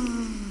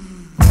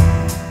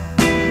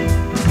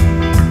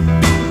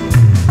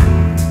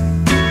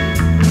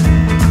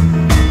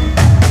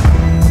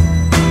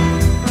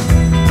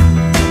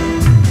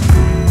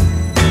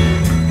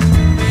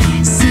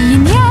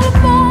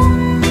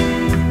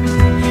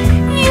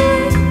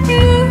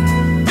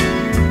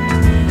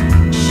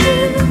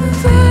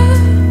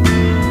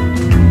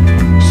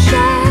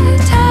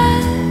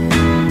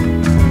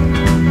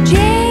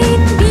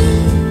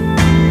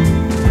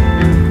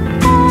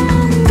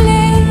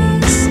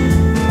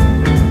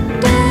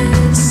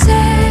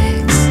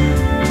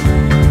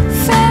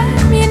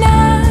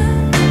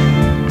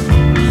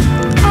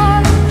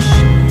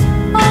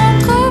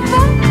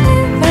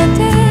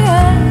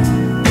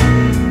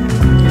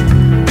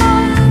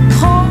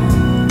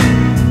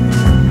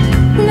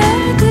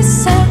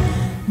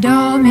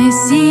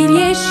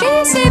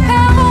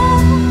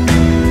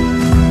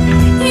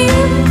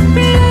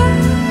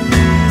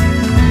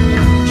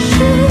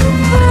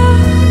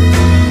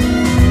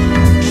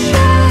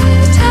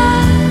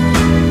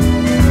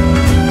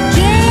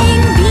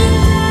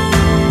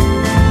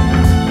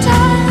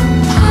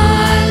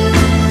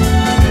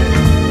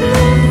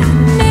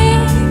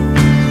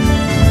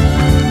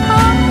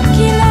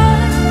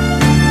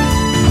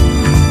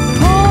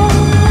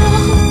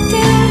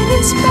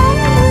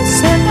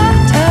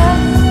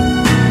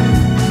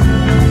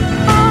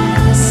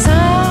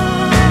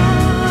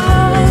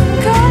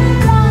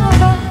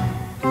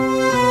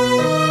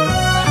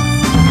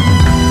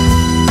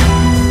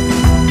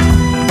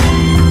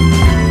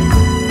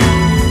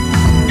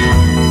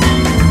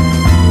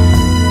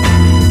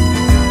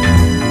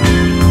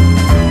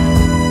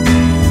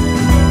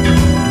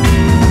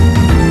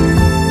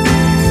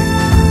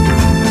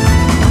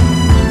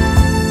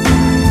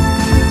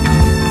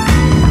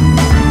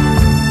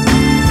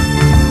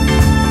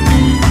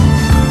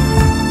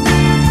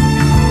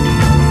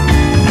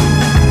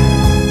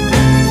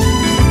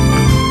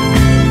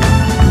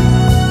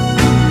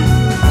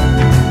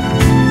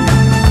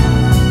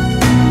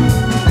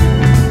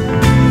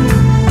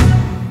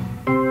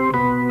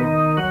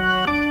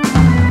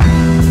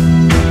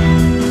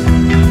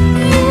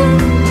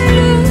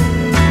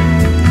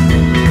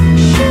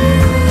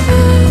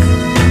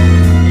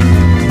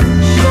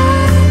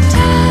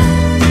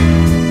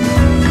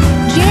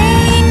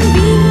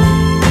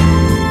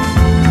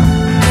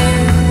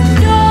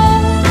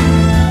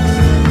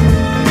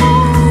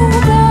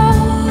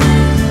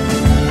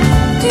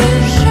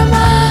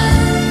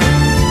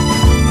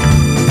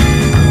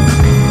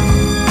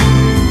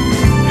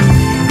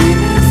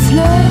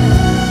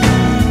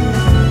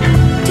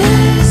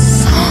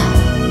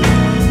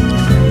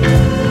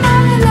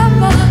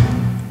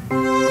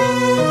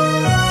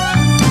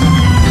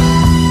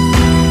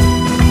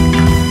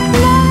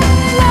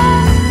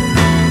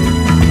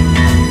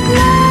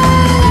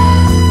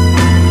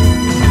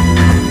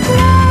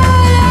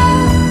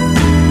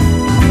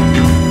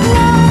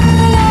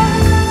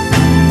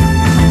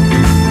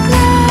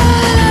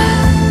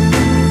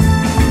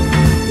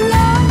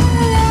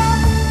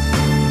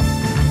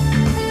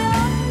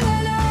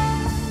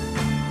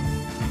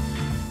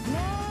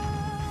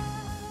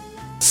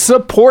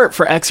 Support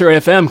for X-Ray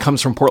FM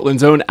comes from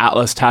Portland's own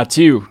Atlas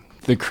Tattoo.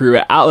 The crew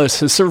at Atlas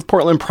has served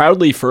Portland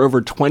proudly for over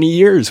 20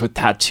 years with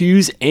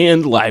tattoos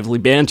and lively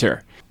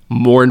banter.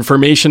 More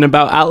information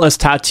about Atlas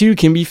Tattoo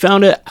can be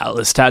found at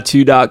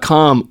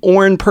atlastattoo.com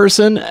or in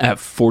person at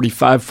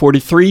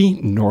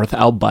 4543 North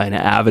Albina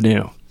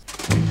Avenue.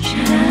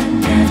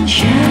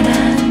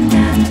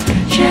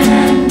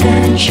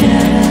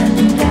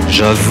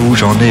 J'avoue,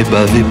 j'en ai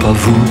bavé, pas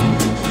vous,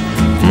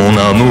 mon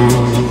amour.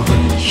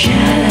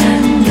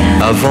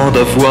 Avant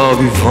d'avoir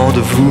eu vent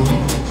de vous,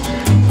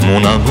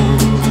 mon amour.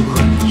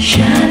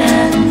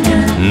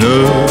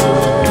 Ne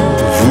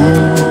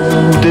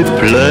vous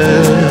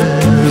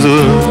déplaise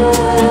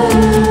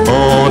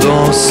en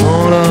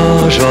dansant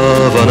la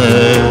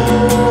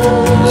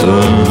javanaise.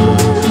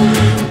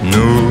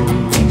 Nous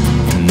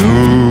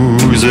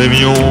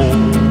aimions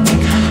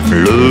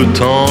le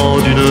temps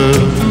d'une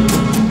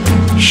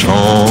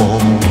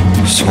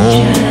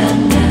chanson.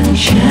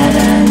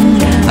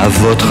 À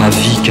votre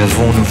avis,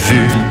 qu'avons-nous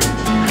vu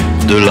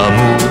de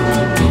l'amour?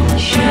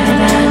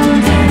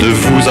 De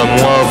vous à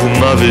moi, vous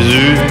m'avez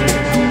eu,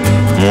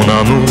 mon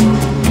amour.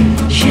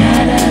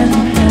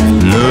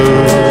 Ne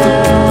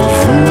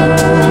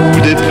vous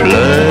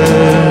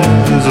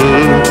déplaise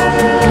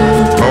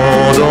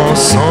en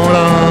dansant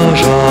la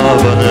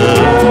javanaise.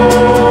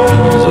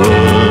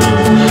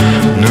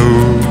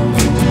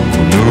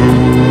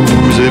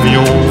 Nous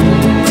aimions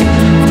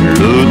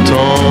le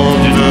temps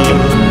d'une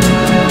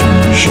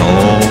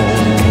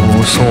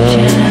chanson.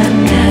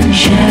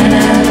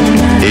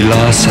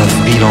 Hélas,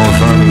 avril en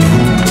vain le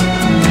vous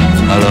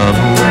à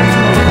l'amour.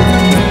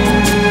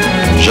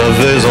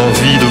 J'avais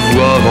envie de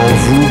voir en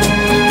vous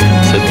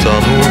cet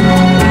amour.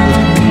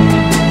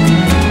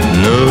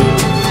 Ne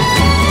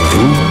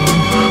vous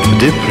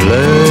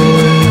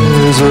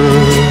déplaise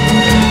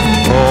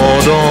en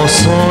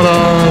dansant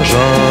la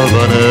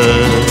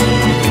javanaise.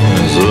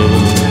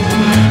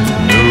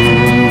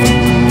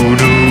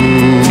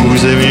 Nous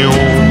aimions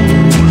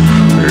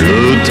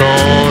le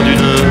temps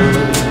d'une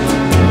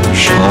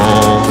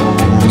chanson.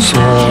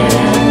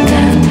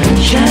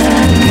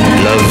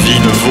 La vie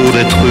ne vaut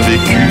d'être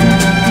vécue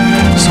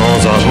sans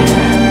amour.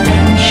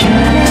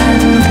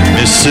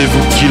 Mais c'est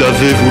vous qui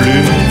l'avez voulu,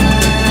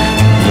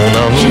 mon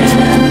amour.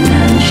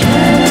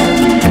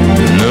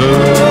 Ne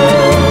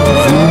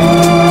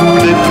vous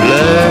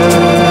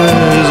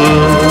déplaise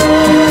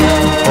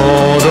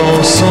en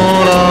dansant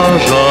la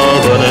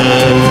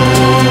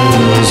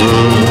javanaise.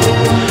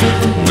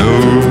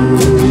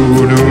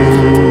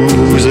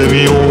 Nous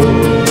aimions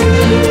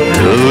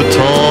le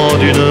temps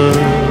d'une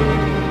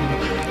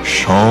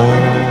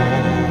chanson.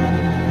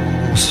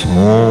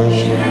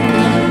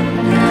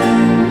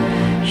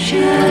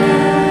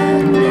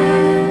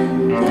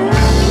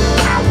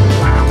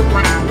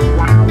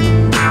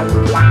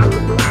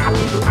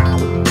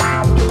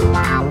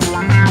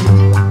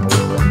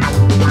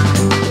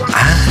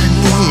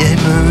 Annie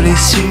aime les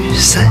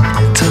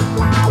sucettes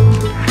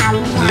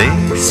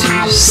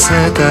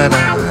à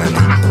l'Annie,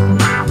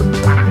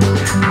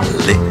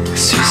 les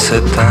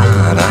sucettes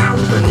à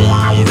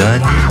l'Annie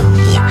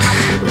d'Annie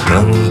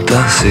donnent à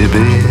ses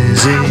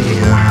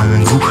baisers un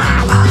goût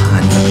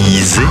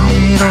anisé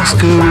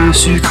lorsque le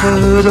sucre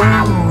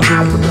d'orge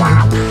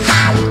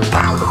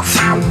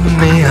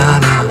parfumé à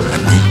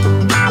l'Annie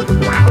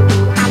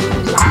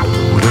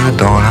coule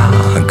dans la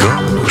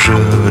gorge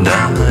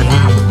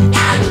d'Annie.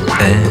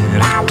 Elle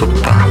est au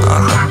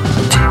paradis.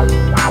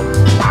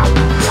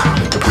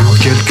 Pour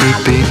quelques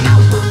pénis,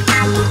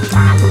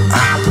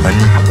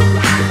 Annie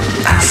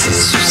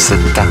assise sur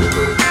cette table,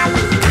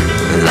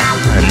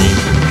 l'Annie.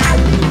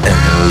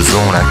 Elles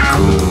ont la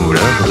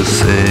couleur de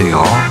ses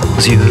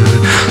grands yeux,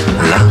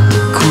 la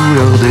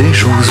couleur des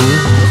jours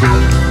heureux.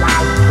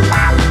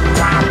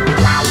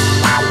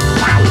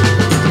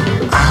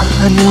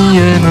 Annie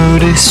aime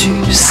les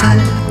sucettes à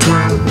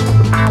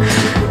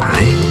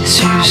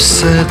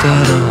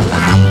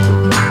l'Annie,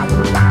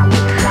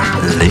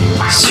 les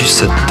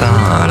sucettes à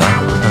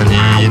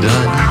l'Annie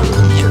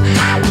d'Annie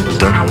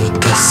donnent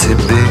à ses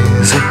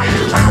baisers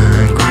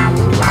un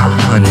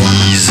goût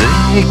anisé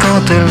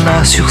quand elle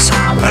n'a sur sa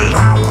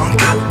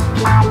langue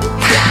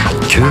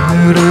que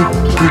le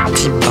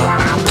petit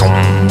bâton.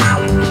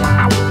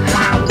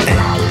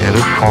 Elle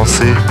prend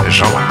ses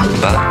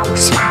jambes à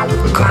son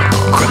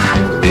corps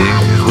et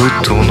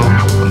retourne au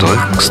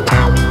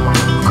drugstore.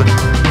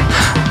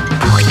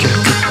 Pour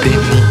quelques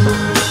pénis,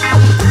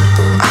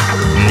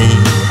 Annie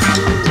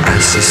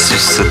assise sur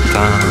cette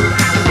Annie.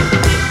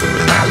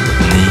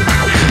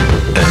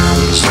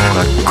 Elles ont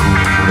la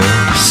couleur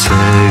de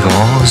ses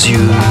grands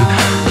yeux,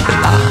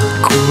 la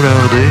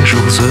couleur des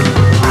jours heureux.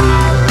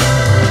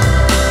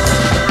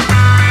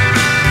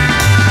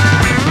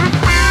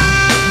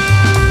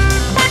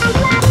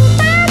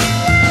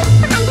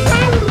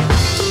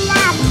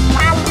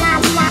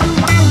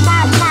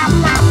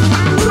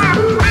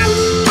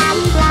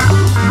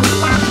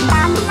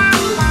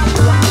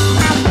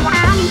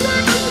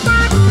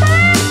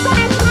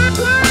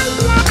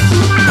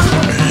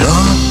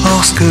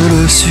 Lorsque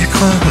le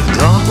sucre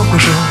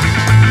d'orge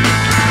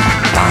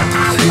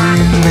parfume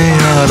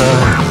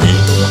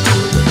maladie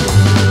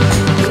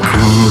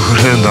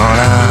coule dans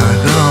la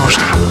gorge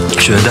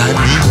que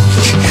d'Annie.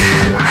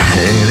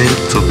 Elle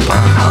est au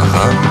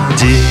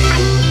paradis.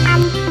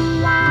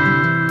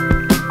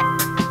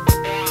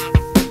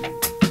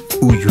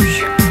 Ouïe,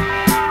 ouïe.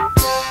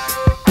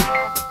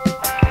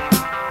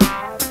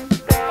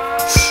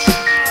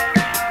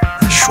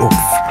 Chauffe.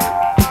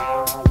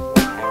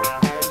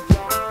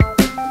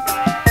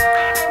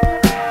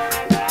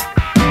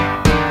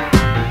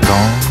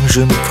 Quand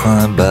je me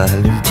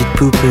trimballe une petite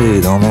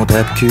poupée dans mon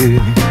tape-cul,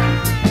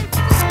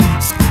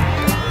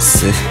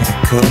 c'est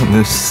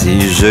comme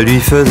si je lui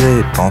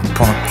faisais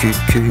pan-pan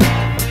cucu.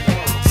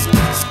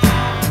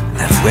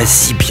 La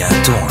voici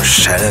bientôt en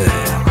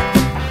chaleur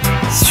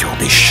sur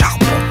des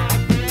charbons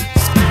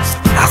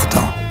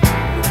ardents.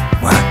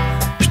 Moi,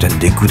 je donne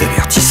des coups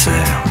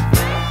d'avertisseur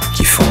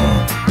qui font...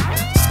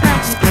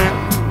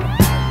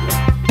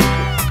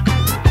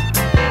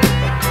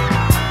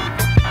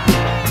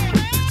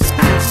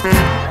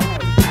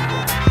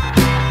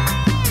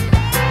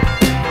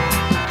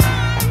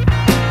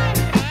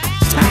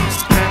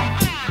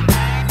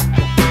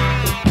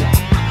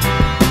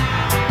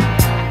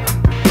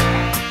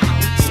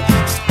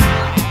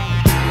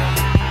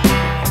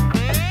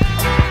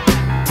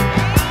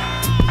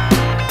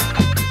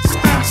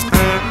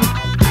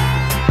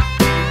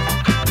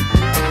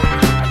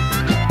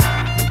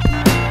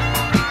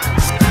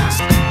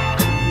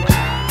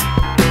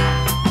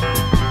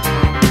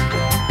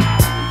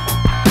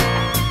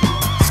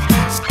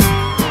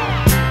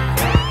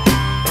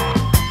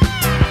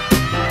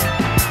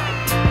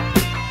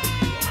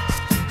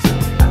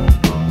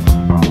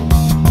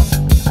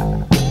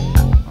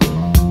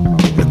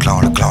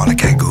 la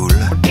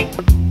cagoule.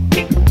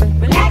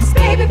 Relax,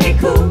 baby, be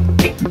cool.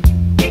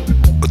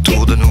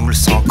 Autour de nous le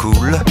sang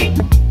coule.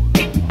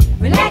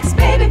 Relax,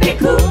 baby, be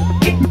cool.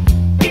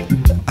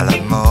 À la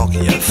morgue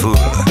il y a foule.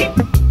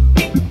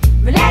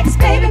 Relax,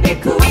 baby, be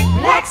cool.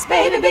 Relax,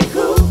 baby, be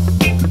cool.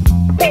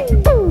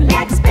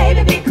 Relax,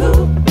 baby, be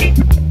cool.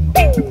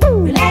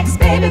 Relax,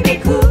 baby, be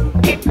cool.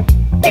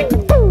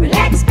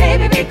 Relax,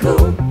 baby, be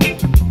cool.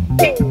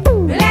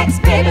 Relax,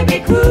 baby, be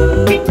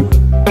cool.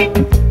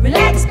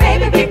 Relax,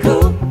 baby, be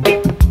cool.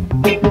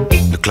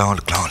 Le clan,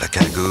 la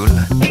cagoule.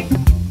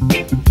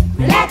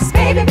 Relax,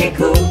 baby, be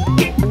cool.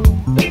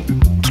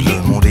 Tout le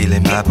monde il est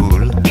ma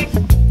boule.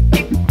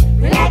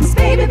 Relax,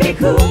 baby, be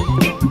cool.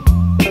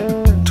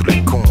 Tous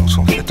les cons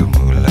sont faits au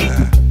moule.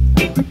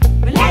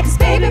 Relax,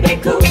 baby, be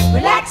cool.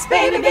 Relax,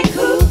 baby, be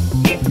cool.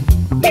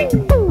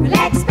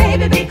 Relax,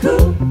 baby, be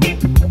cool.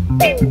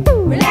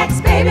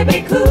 Relax, baby,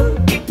 be cool.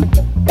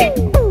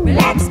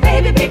 Relax,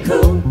 baby, be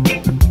cool.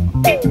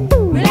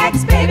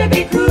 Relax, baby,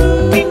 be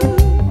cool.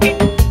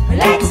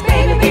 Relax,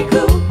 baby, be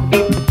cool.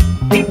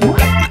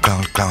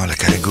 Le clan, la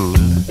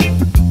cagoule.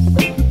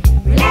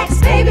 Relax,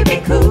 baby, be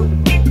cool.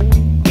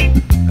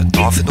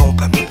 T'en fais donc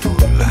pas ma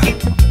poule.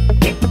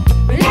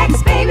 Relax,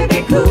 baby,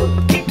 be cool.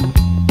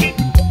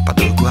 Pas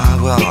de quoi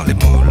avoir les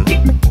moules.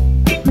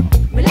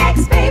 Relax,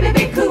 baby,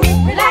 be cool.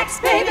 Relax,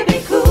 baby, be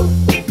cool.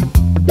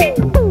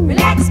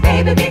 Relax,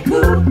 baby, be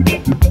cool.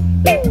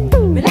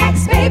 Relax,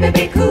 baby,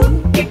 be cool.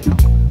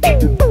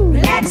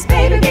 Relax,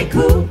 baby, be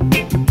cool.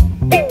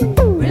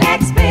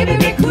 Relax, baby,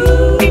 be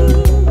cool.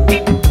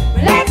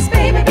 Relax,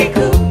 baby, be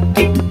cool.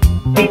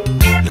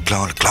 Le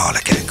clan,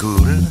 la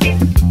cagoule.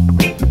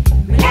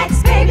 Relax,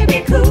 baby, be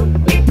cool.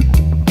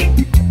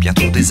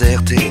 Bientôt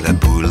déserté la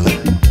boule.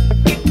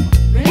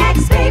 Relax,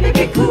 baby,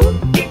 be cool.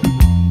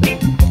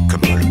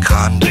 Comme le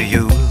crâne de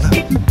Yule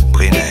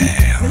Brynner.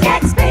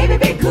 Relax, baby,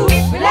 be cool.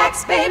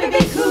 Relax, baby,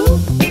 be cool.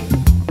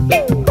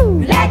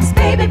 Relax,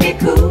 baby, be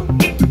cool.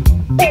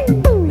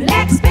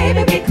 Relax,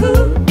 baby, be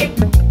cool.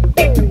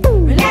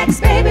 Relax,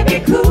 baby, be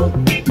cool.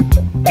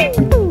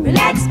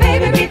 Relax,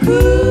 baby, be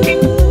cool.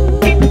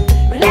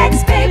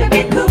 Relax, baby,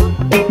 be cool.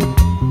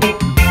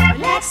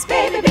 Relax,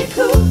 baby, be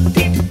cool.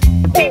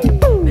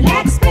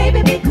 Relax,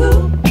 baby, be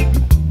cool.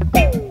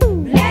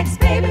 Relax,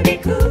 baby, be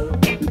cool.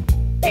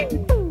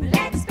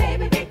 Relax,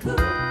 baby, be cool.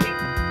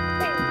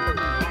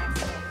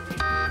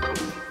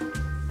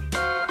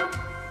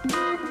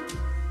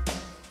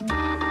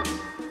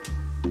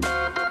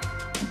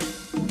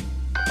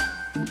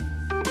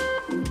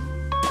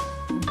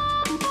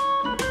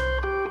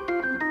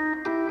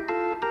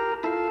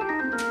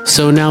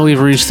 So now we've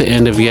reached the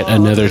end of yet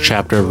another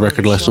chapter of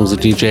Record Lessons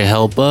with DJ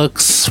Hell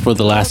Books. For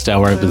the last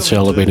hour, I've been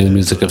celebrating the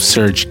music of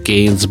Serge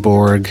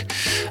Gainesbourg.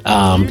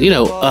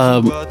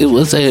 It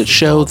was a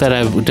show that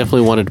I've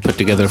definitely wanted to put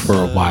together for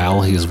a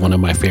while. He's one of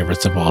my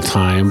favorites of all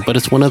time. But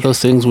it's one of those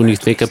things when you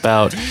think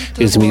about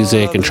his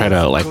music and try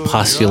to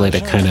postulate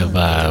a kind of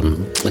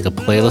like a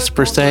playlist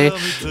per se,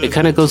 it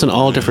kind of goes in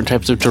all different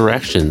types of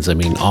directions. I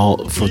mean,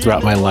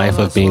 throughout my life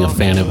of being a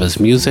fan of his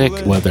music,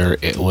 whether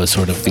it was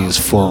sort of these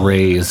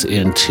forays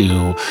into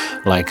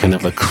like kind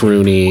of a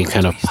croony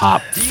kind of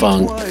pop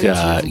funk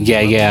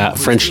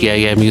French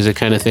music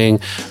kind of thing,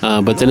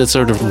 but then it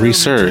sort of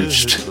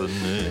resurged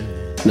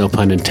no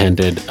pun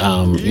intended.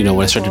 When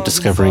I started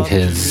discovering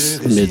his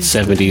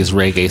mid-70s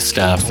reggae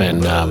stuff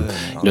and,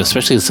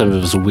 especially some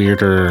of his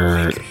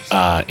weirder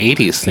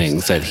 80s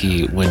things that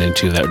he went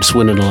into that just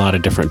went in a lot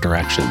of different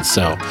directions.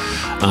 So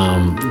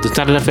there's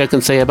not enough I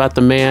can say about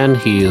the man.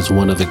 He is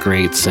one of the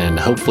greats, and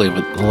hopefully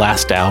the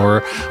last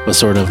hour was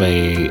sort of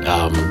a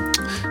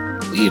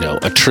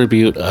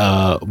tribute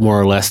more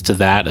or less to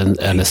that and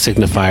a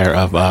signifier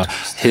of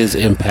his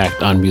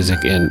impact on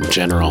music in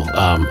general.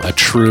 A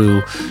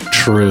true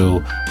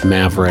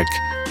maverick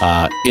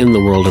in the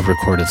world of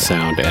recorded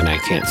sound, and I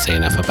can't say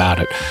enough about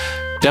it.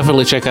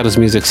 Definitely check out his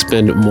music.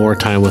 Spend more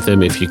time with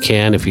him if you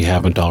can, if you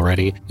haven't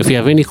already. If you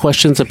have any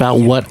questions about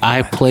what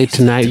I played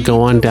tonight,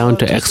 go on down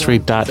to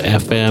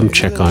xray.fm,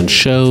 check on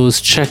shows,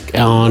 check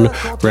on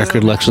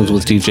Record Lections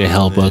with DJ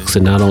Hellbooks,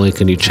 and not only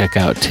can you check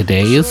out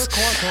today's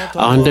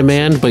on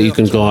demand, but you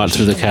can go out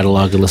through the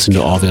catalog and listen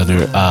to all the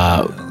other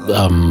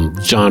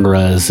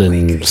genres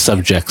and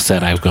subjects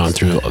that I've gone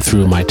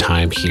through my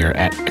time here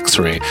at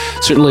X-Ray.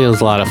 Certainly it was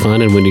a lot of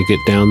fun, and when you get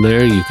down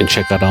there, you can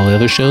check out all the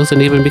other shows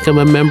and even become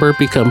a member,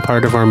 become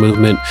part of our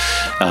movement.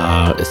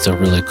 It's a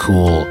really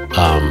cool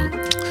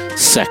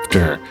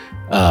sector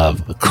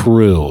of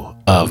crew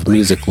of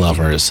music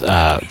lovers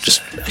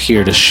just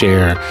here to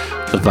share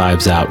the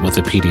vibes out with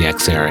the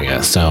PDX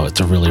area. So it's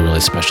a really, really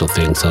special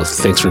thing. So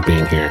thanks for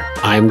being here.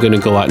 I'm going to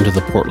go out into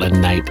the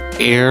Portland night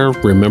air.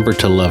 Remember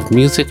to love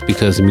music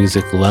because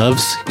music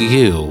loves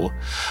you.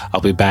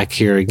 I'll be back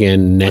here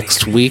again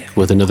next week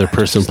with another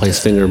person,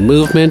 place, finger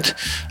movement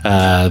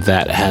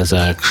that has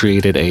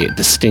created a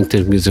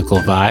distinctive musical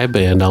vibe.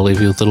 And I'll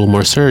leave you with a little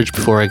more Serge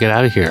before I get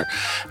out of here.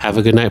 Have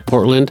a good night,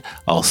 Portland.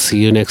 I'll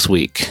see you next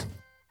week.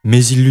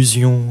 Mes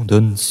illusions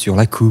donnent sur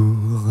la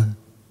cour.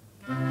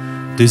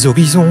 Des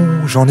horizons,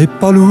 j'en ai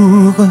pas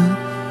lourd.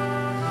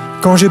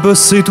 Quand j'ai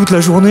bossé toute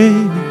la journée,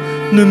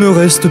 ne me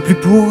reste plus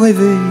pour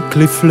rêver que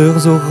les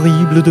fleurs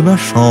horribles de ma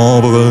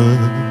chambre.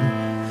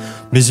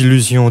 Mes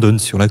illusions donnent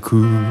sur la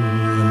cour.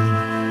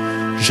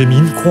 J'ai mis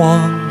une croix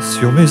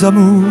sur mes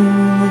amours.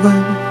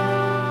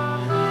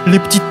 Les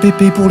petites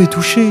pépées pour les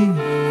toucher,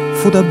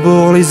 faut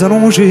d'abord les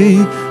allonger,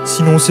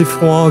 sinon c'est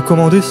froid comme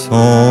en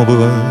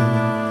décembre.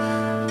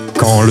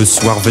 Quand le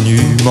soir venu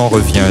m'en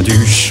revient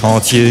du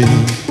chantier,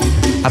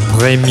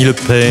 après 1000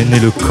 peines et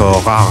le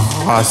corps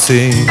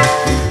harassé,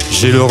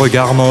 j'ai le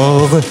regard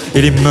mort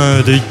et les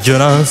mains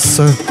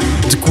dégueulasses,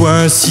 de quoi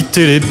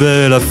inciter les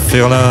belles à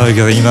faire la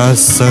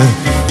grimace.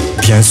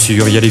 Bien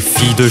sûr, y a les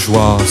filles de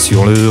joie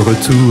sur le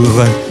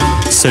retour,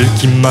 celles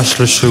qui mâchent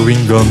le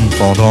chewing-gum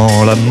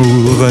pendant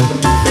l'amour.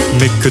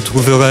 Mais que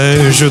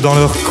trouverais-je dans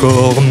leur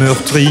corps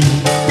meurtri,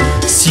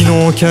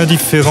 sinon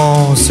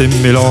qu'indifférence et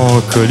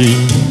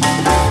mélancolie?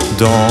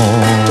 Dans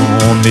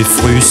mes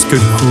frusques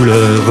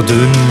couleurs de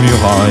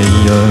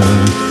muraille,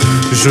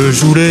 je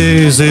joue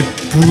les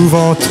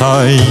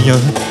épouvantails.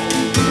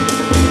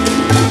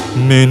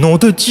 Mais nom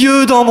de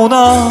Dieu, dans mon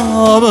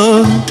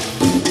âme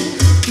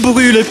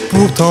brûlait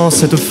pourtant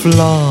cette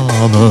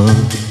flamme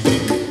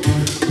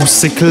où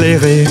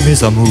s'éclairaient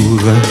mes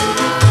amours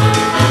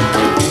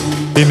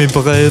et mes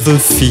brèves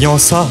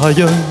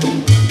fiançailles,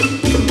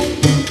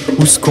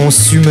 où se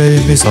consumaient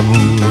mes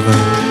amours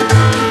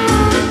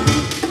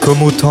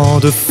comme autant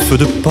de feux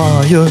de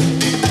paille.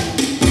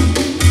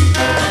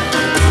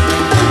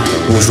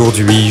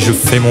 Aujourd'hui je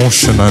fais mon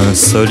chemin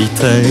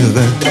solitaire,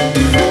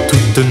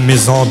 toutes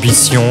mes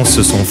ambitions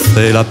se sont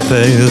fait la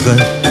paire.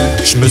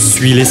 Je me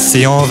suis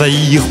laissé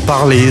envahir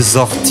par les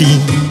orties,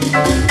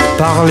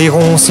 par les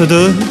ronces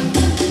de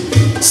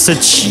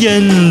cette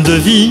chienne de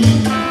vie.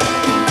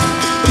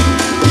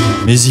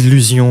 Mes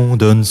illusions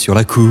donnent sur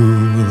la cour,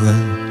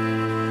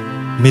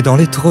 mais dans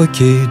les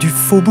troquets du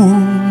faubourg,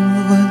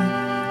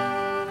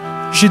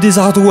 j'ai des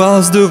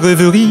ardoises de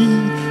rêverie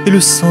et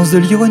le sens de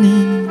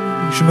l'ironie.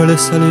 Je me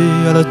laisse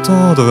aller à la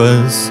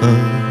tendresse.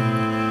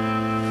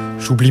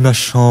 J'oublie ma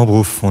chambre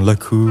au fond de la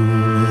cour,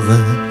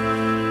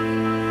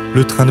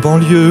 le train de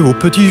banlieue au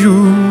petit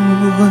jour.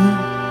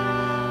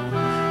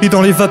 Et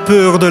dans les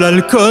vapeurs de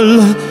l'alcool,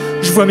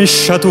 je vois mes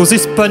châteaux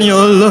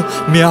espagnols,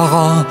 mes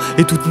haras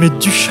et toutes mes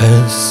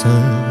duchesses.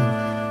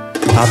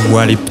 À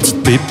moi les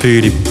petites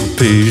pépées, les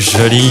poupées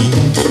jolies,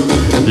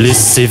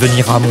 laissez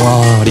venir à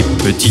moi les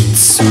petites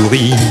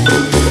souris.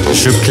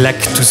 Je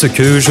claque tout ce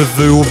que je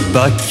veux au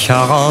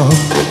baccarat,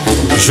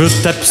 je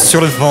tape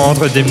sur le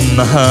ventre des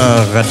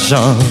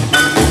maharajas.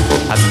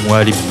 À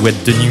moi les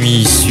boîtes de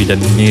nuit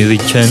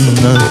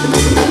sud-américaines,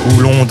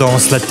 où l'on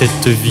danse la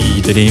tête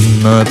vide et les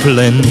mains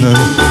pleines.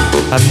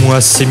 À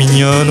moi ces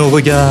mignonnes au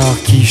regard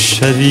qui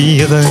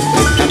chavirent,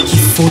 qu'il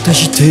faut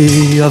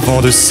agiter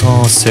avant de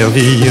s'en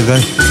servir.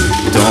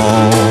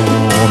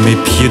 Dans mes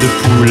pieds de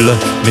poule,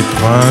 mes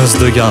princes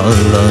de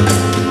Galles,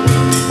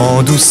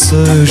 en douce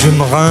je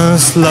me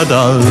rince la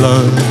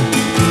dalle.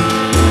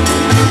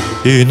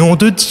 Et nom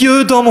de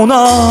Dieu dans mon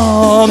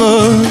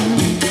âme,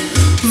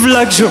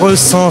 v'là que je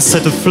ressens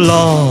cette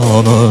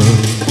flamme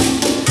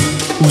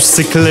où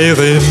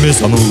s'éclairaient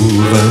mes amours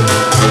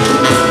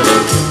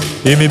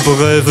et mes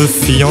brèves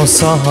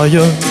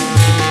fiançailles,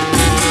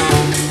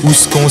 où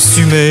se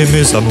consumaient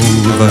mes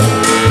amours,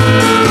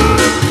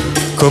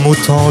 comme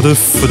autant de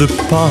feux de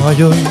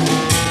paille.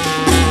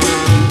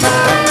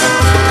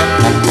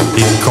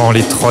 Et quand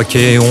les trois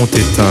quais ont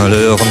éteint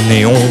leur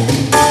néon,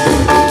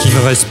 qu'il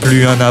ne reste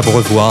plus un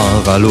abreuvoir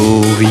à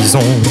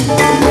l'horizon,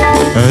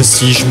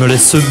 ainsi je me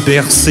laisse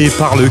bercer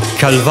par le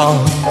calvaire,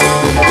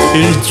 et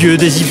le Dieu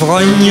des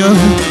ivrognes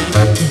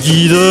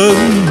guide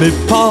mes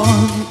pas.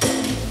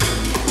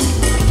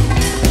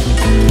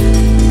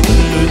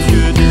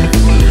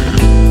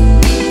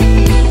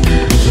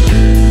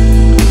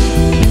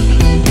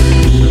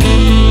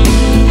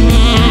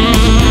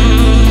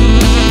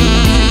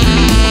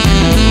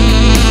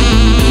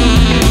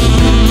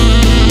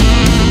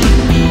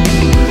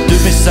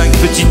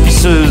 Petite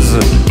pisseuse,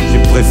 j'ai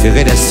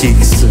préféré la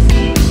Six.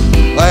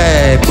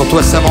 Ouais, pour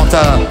toi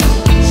Samantha,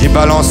 j'ai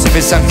balancé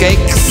mes 5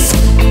 ex.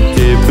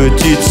 Tes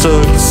petites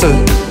socks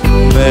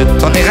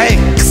mettent en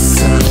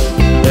érex.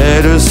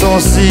 Elles sont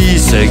si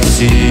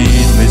sexy,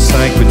 mes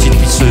 5 petites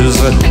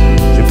pisseuses.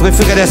 J'ai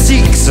préféré la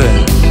Six,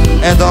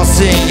 un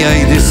dancing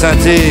avec des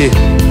synthés,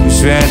 où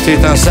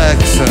suintait un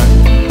sax.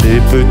 Tes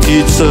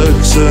petites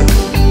socks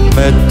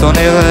mettent en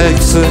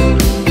érex,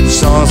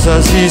 sans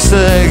assis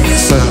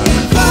sexe.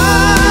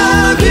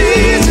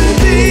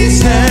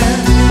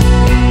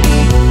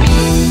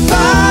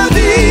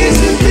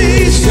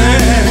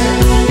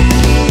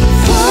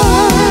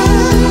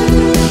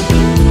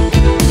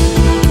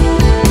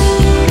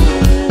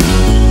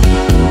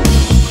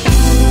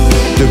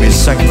 De mes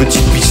 5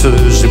 petites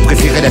pisseuses, j'ai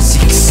préféré la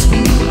Six.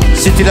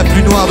 C'était la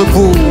plus noire de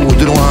peau,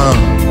 de loin,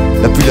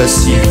 la plus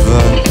lascive.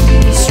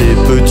 Ces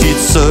petites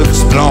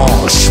socks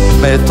blanches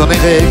mettent en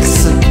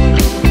érex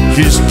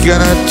jusqu'à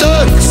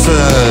l'intox.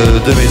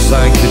 De mes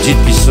 5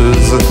 petites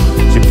pisseuses,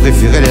 j'ai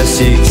préféré la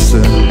Six.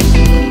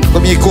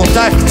 Premier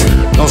contact,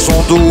 dans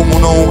son dos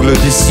mon ongle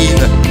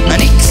dessine un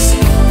X.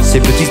 Ces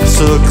petites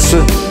socks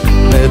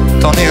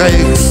mettent en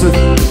érex,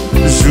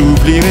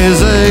 j'oublie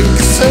mes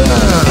ex.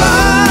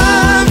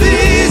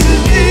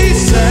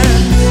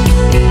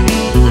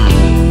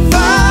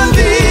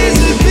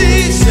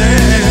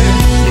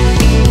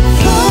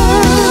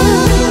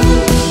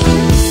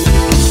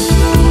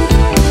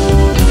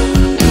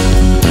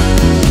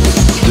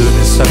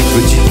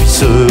 Petite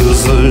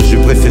pisseuse, j'ai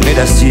préféré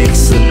la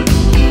Six.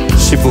 Je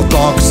sais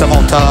pourtant que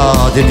Samantha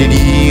a des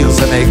délires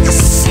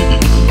annexes.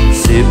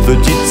 Ces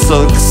petites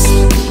socks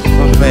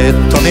me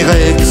mettent en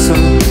érex,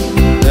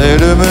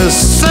 elles me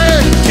sec.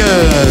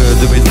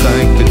 De mes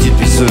 5 petites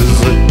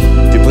pisseuses,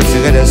 j'ai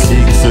préféré la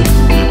Six.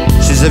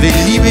 Je les avais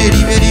limées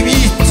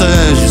limite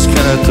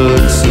jusqu'à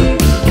l'intox.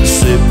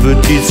 Ces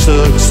petites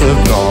socks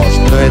blanches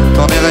me mettent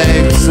en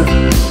érex,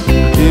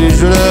 et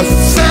je la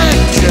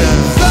fake.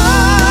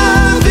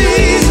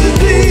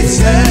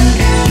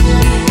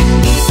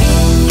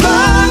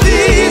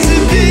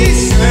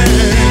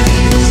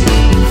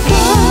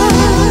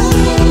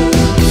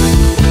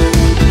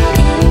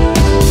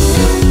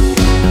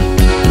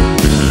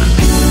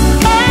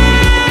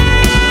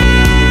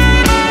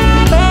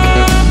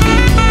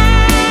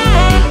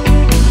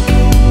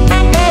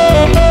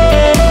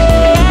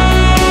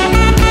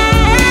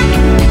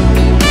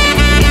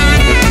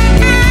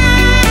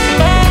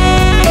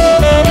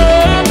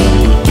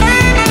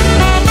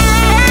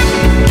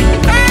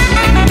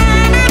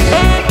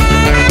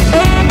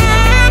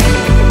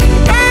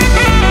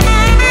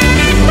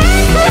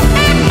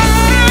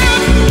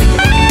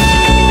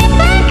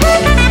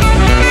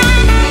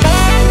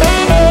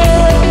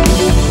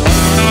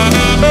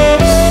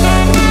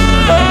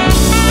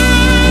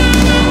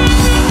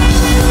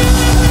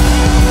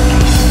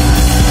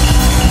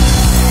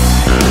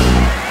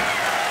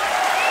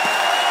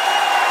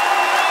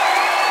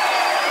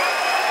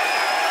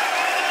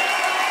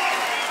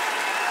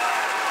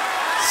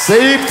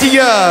 Salut les petits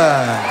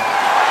gars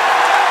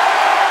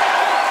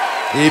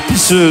et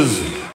pisseuses.